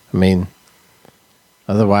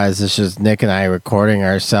otherwise, it's just Nick and I recording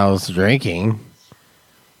ourselves drinking.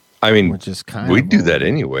 I mean, which is kind we do that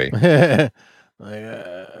anyway. This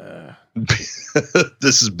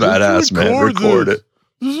is badass, man. Record it.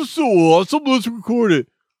 This is so awesome. Let's record it.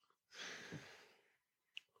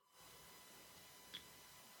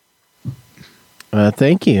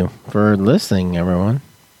 Thank you for listening, everyone.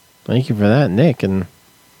 Thank you for that, Nick, and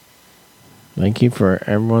thank you for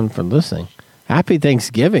everyone for listening. Happy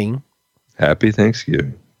Thanksgiving. Happy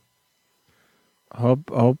Thanksgiving.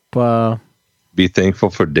 Hope be thankful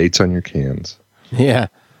for dates on your cans. Yeah.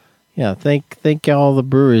 Thank all the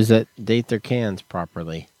brewers that date their cans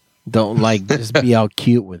properly. Don't just be all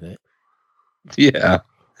cute with it. Yeah.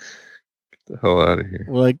 Get the hell out of here.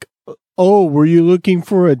 Like, oh, were you looking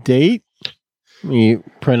for a date? You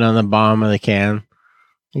print on the bottom of the can.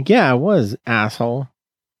 Like, yeah, I was, asshole.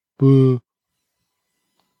 Boo.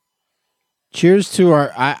 Cheers to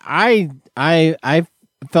our. I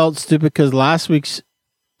felt stupid because last week's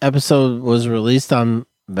episode was released on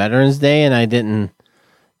Veterans Day, and I didn't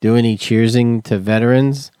do any cheersing to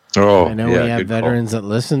veterans. Oh, I know we have veterans that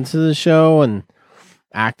listen to the show and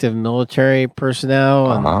active military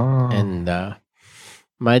personnel, and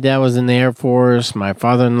my dad was in the Air Force. My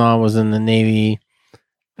father-in-law was in the Navy.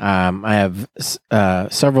 I have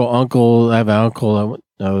several uncles. I have an uncle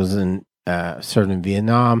that was served in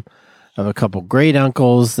Vietnam. I have a couple great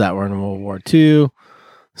uncles that were in World War II.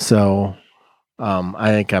 So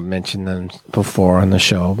I think I've mentioned them before on the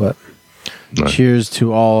show, but cheers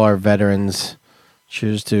to all our veterans.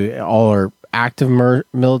 Cheers to all our active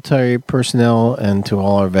military personnel and to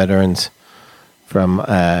all our veterans from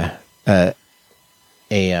a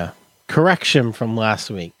correction from last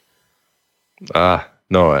week.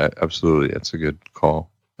 No, absolutely. That's a good call.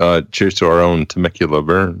 Cheers to our own Temecula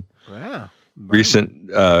Vern. Wow. Recent,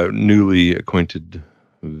 newly acquainted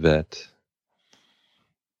vet.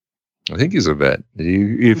 I think he's a vet.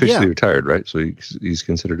 He officially retired, right? So he's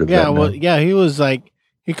considered a vet. Well, he was like,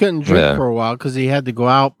 he couldn't drink for a while because he had to go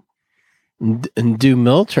out and do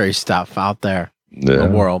military stuff out there in the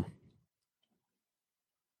world.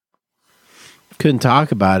 Couldn't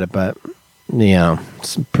talk about it, but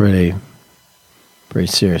it's pretty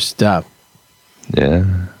serious stuff.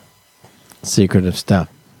 Yeah. Secretive stuff.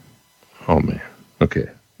 Oh man. Okay.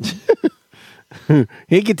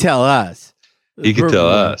 He could tell us. He could tell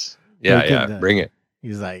us. Yeah. Bring it.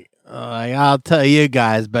 He's like, I'll tell you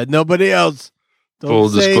guys, but nobody else. Don't Full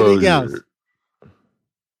say anything else.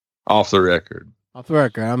 Off the record. Off the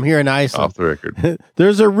record. I'm here in Iceland. Off the record.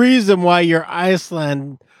 There's a reason why your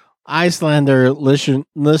Islander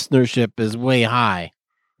listenership is way high.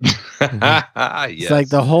 It's like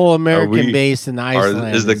the whole American base in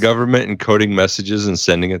Iceland. Is the government encoding messages and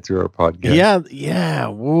sending it through our Yeah.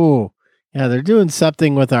 podcast? Whoa. Yeah, they're doing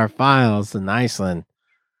something with our files in Iceland.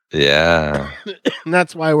 Yeah. And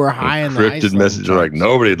that's why we're high in the encrypted message. Like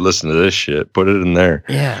nobody'd listen to this shit. Put it in there.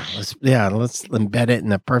 Yeah. Let's embed it in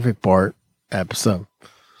the Perfect Port episode.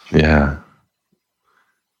 Yeah.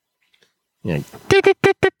 Yeah.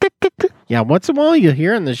 Once in a while you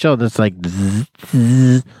hear in the show that's like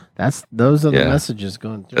those are the messages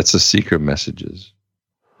going through. That's the secret messages.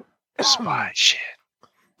 Spy shit.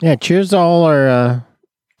 Yeah. Cheers to all our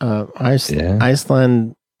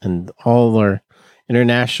Iceland and all our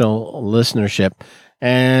international listenership.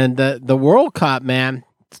 And the World Cup, man,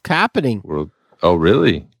 it's happening. Oh,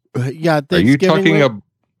 really? Yeah. Are you talking about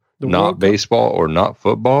not baseball or not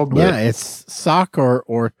football? But yeah, it's soccer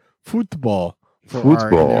or football for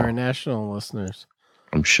our international listeners.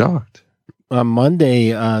 I'm shocked. On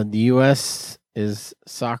Monday, the U.S. is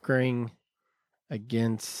soccering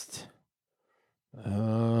against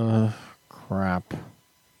crap.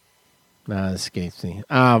 That escapes me.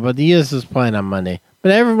 But the U.S. is playing on Monday.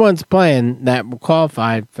 But everyone's playing that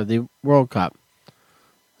qualified for the World Cup.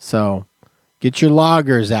 So get your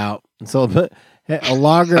loggers out. So a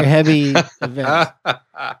logger heavy event.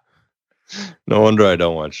 No wonder I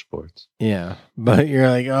don't watch sports. Yeah. But you're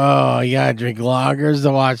like, oh, you got to drink loggers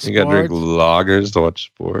to watch sports. You got to drink loggers to watch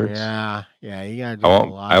sports. Yeah. Yeah. You got to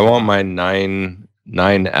drink a I want my nine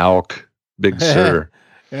alk Big Sur.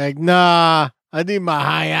 You're like, nah. I need my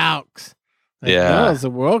high alks. Like, yeah. No, it's a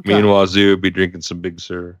World Cup. Meanwhile, Zoo would be drinking some Big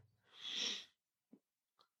Sur.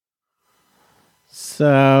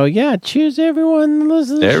 So, yeah. Cheers, everyone.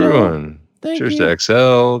 Listen to the show. Cheers to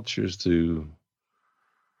XL. Cheers to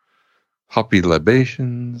Hoppy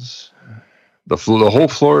Libations. The whole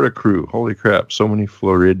Florida crew. Holy crap. So many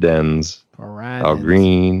Floridans. Al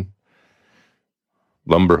Green.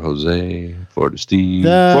 Lumber Jose, Florida Steve.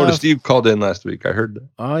 Florida Steve called in last week. I heard that.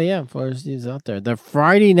 Oh, yeah. Florida Steve's out there. The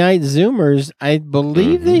Friday night Zoomers, I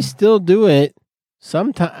believe they still do it.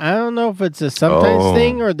 Sometimes I don't know if it's a sometimes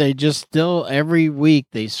thing or they just still every week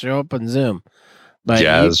they show up on Zoom. But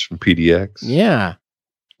Jazz from PDX. Yeah.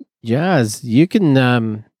 Jazz. You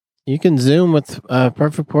can Zoom with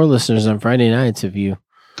Perfect Poor listeners on Friday nights if you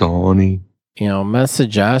Donnie.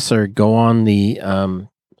 Message us or go on the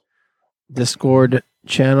Discord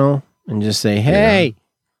channel and just say, hey,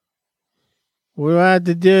 what do I have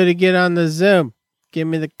to do to get on the Zoom? Give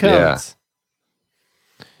me the codes.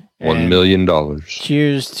 Yeah. $1 million.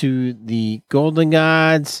 Cheers to the Golden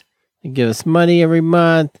Gods. They give us money every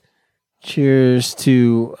month. Cheers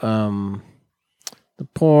to the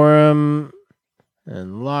Porum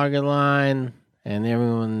and Loggerline and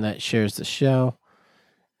everyone that shares the show.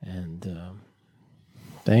 And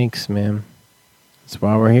thanks, man. That's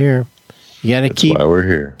why we're here. You got to keep why we're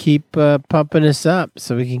here. Keep pumping us up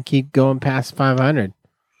so we can keep going past 500.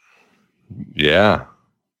 Yeah.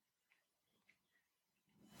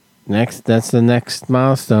 That's the next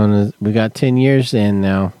milestone. Is we got 10 years in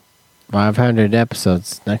now. 500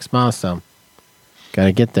 episodes. Next milestone. Got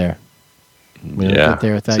to get there. We don't get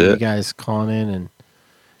there without you guys calling in and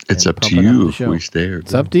it's up to you if we stay.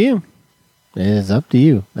 It's up to you. It is up to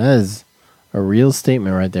you. That is a real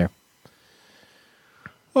statement right there.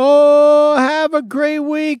 Oh, have a great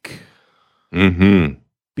week. Mm-hmm.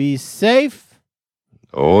 Be safe.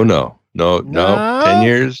 Oh, no. 10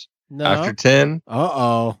 years after 10.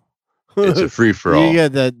 Uh-oh. It's a free-for-all. You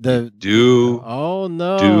get do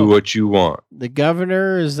what you want. The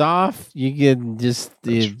governor is off. You can just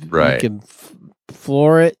right. You can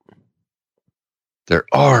floor it. There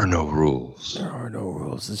are no rules. There are no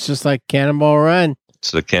rules. It's just like Cannonball Run.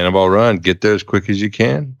 It's the Cannonball Run. Get there as quick as you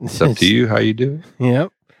can. It's up to you how you do it.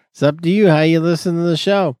 Yep. It's up to you how you listen to the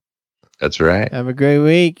show. That's right. Have a great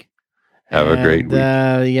week. Have a great week.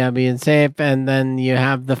 Yeah, being safe. And then you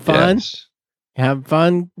have the fun. Yes. Have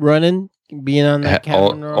fun running, being on that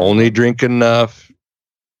cabin. Only drink enough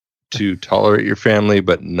to tolerate your family,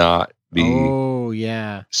 but not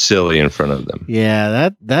be silly in front of them. Yeah,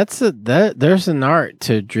 there's an art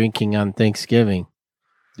to drinking on Thanksgiving.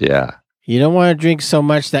 Yeah. You don't want to drink so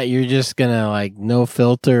much that you're just gonna like no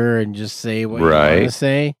filter and just say what you want to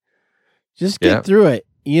say. Just get through it.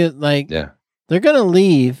 They're gonna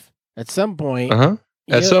leave at some point.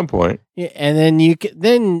 At some point. Yeah, and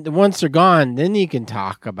then once they're gone, then you can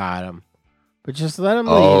talk about them. But just let them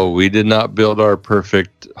leave. Oh, we did not build our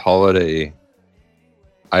perfect holiday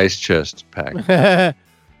ice chest pack.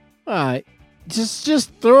 All right. Just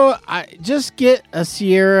get a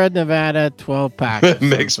Sierra Nevada 12 pack.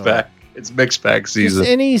 Mixed pack. It's mixed pack season.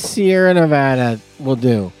 Just any Sierra Nevada will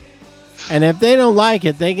do. And if they don't like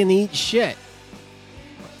it, they can eat shit.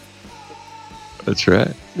 That's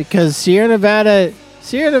right. Because Sierra Nevada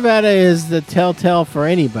is the telltale for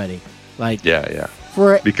anybody. Like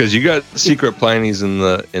because you got secret Pliny's in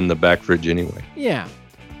the back fridge anyway. Yeah.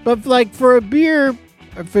 But like for a beer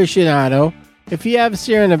aficionado, if you have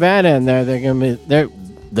Sierra Nevada in there, they're gonna be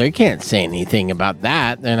they can't say anything about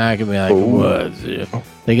that. They're not gonna be like, what?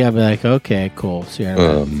 They gotta be like, okay, cool, Sierra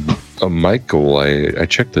Nevada. Michael, I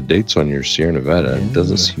checked the dates on your Sierra Nevada. It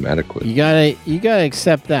doesn't seem adequate. You gotta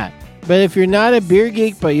accept that. But if you're not a beer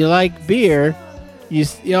geek but you like beer,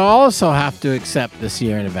 you also have to accept the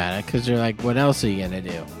Sierra Nevada because you're like, what else are you gonna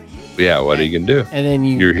do? Yeah, what are you gonna do? And then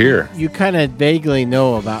you're here. You kind of vaguely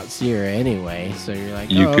know about Sierra anyway, so you're like,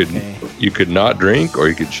 you could not drink or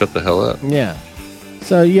you could shut the hell up. Yeah.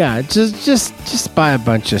 So yeah, just buy a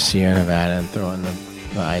bunch of Sierra Nevada and throw in the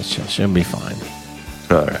ice chest. It'll be fine.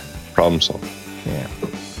 All right. Problem solved. Yeah.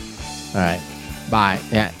 All right. Bye.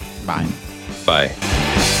 Yeah. Bye. Bye.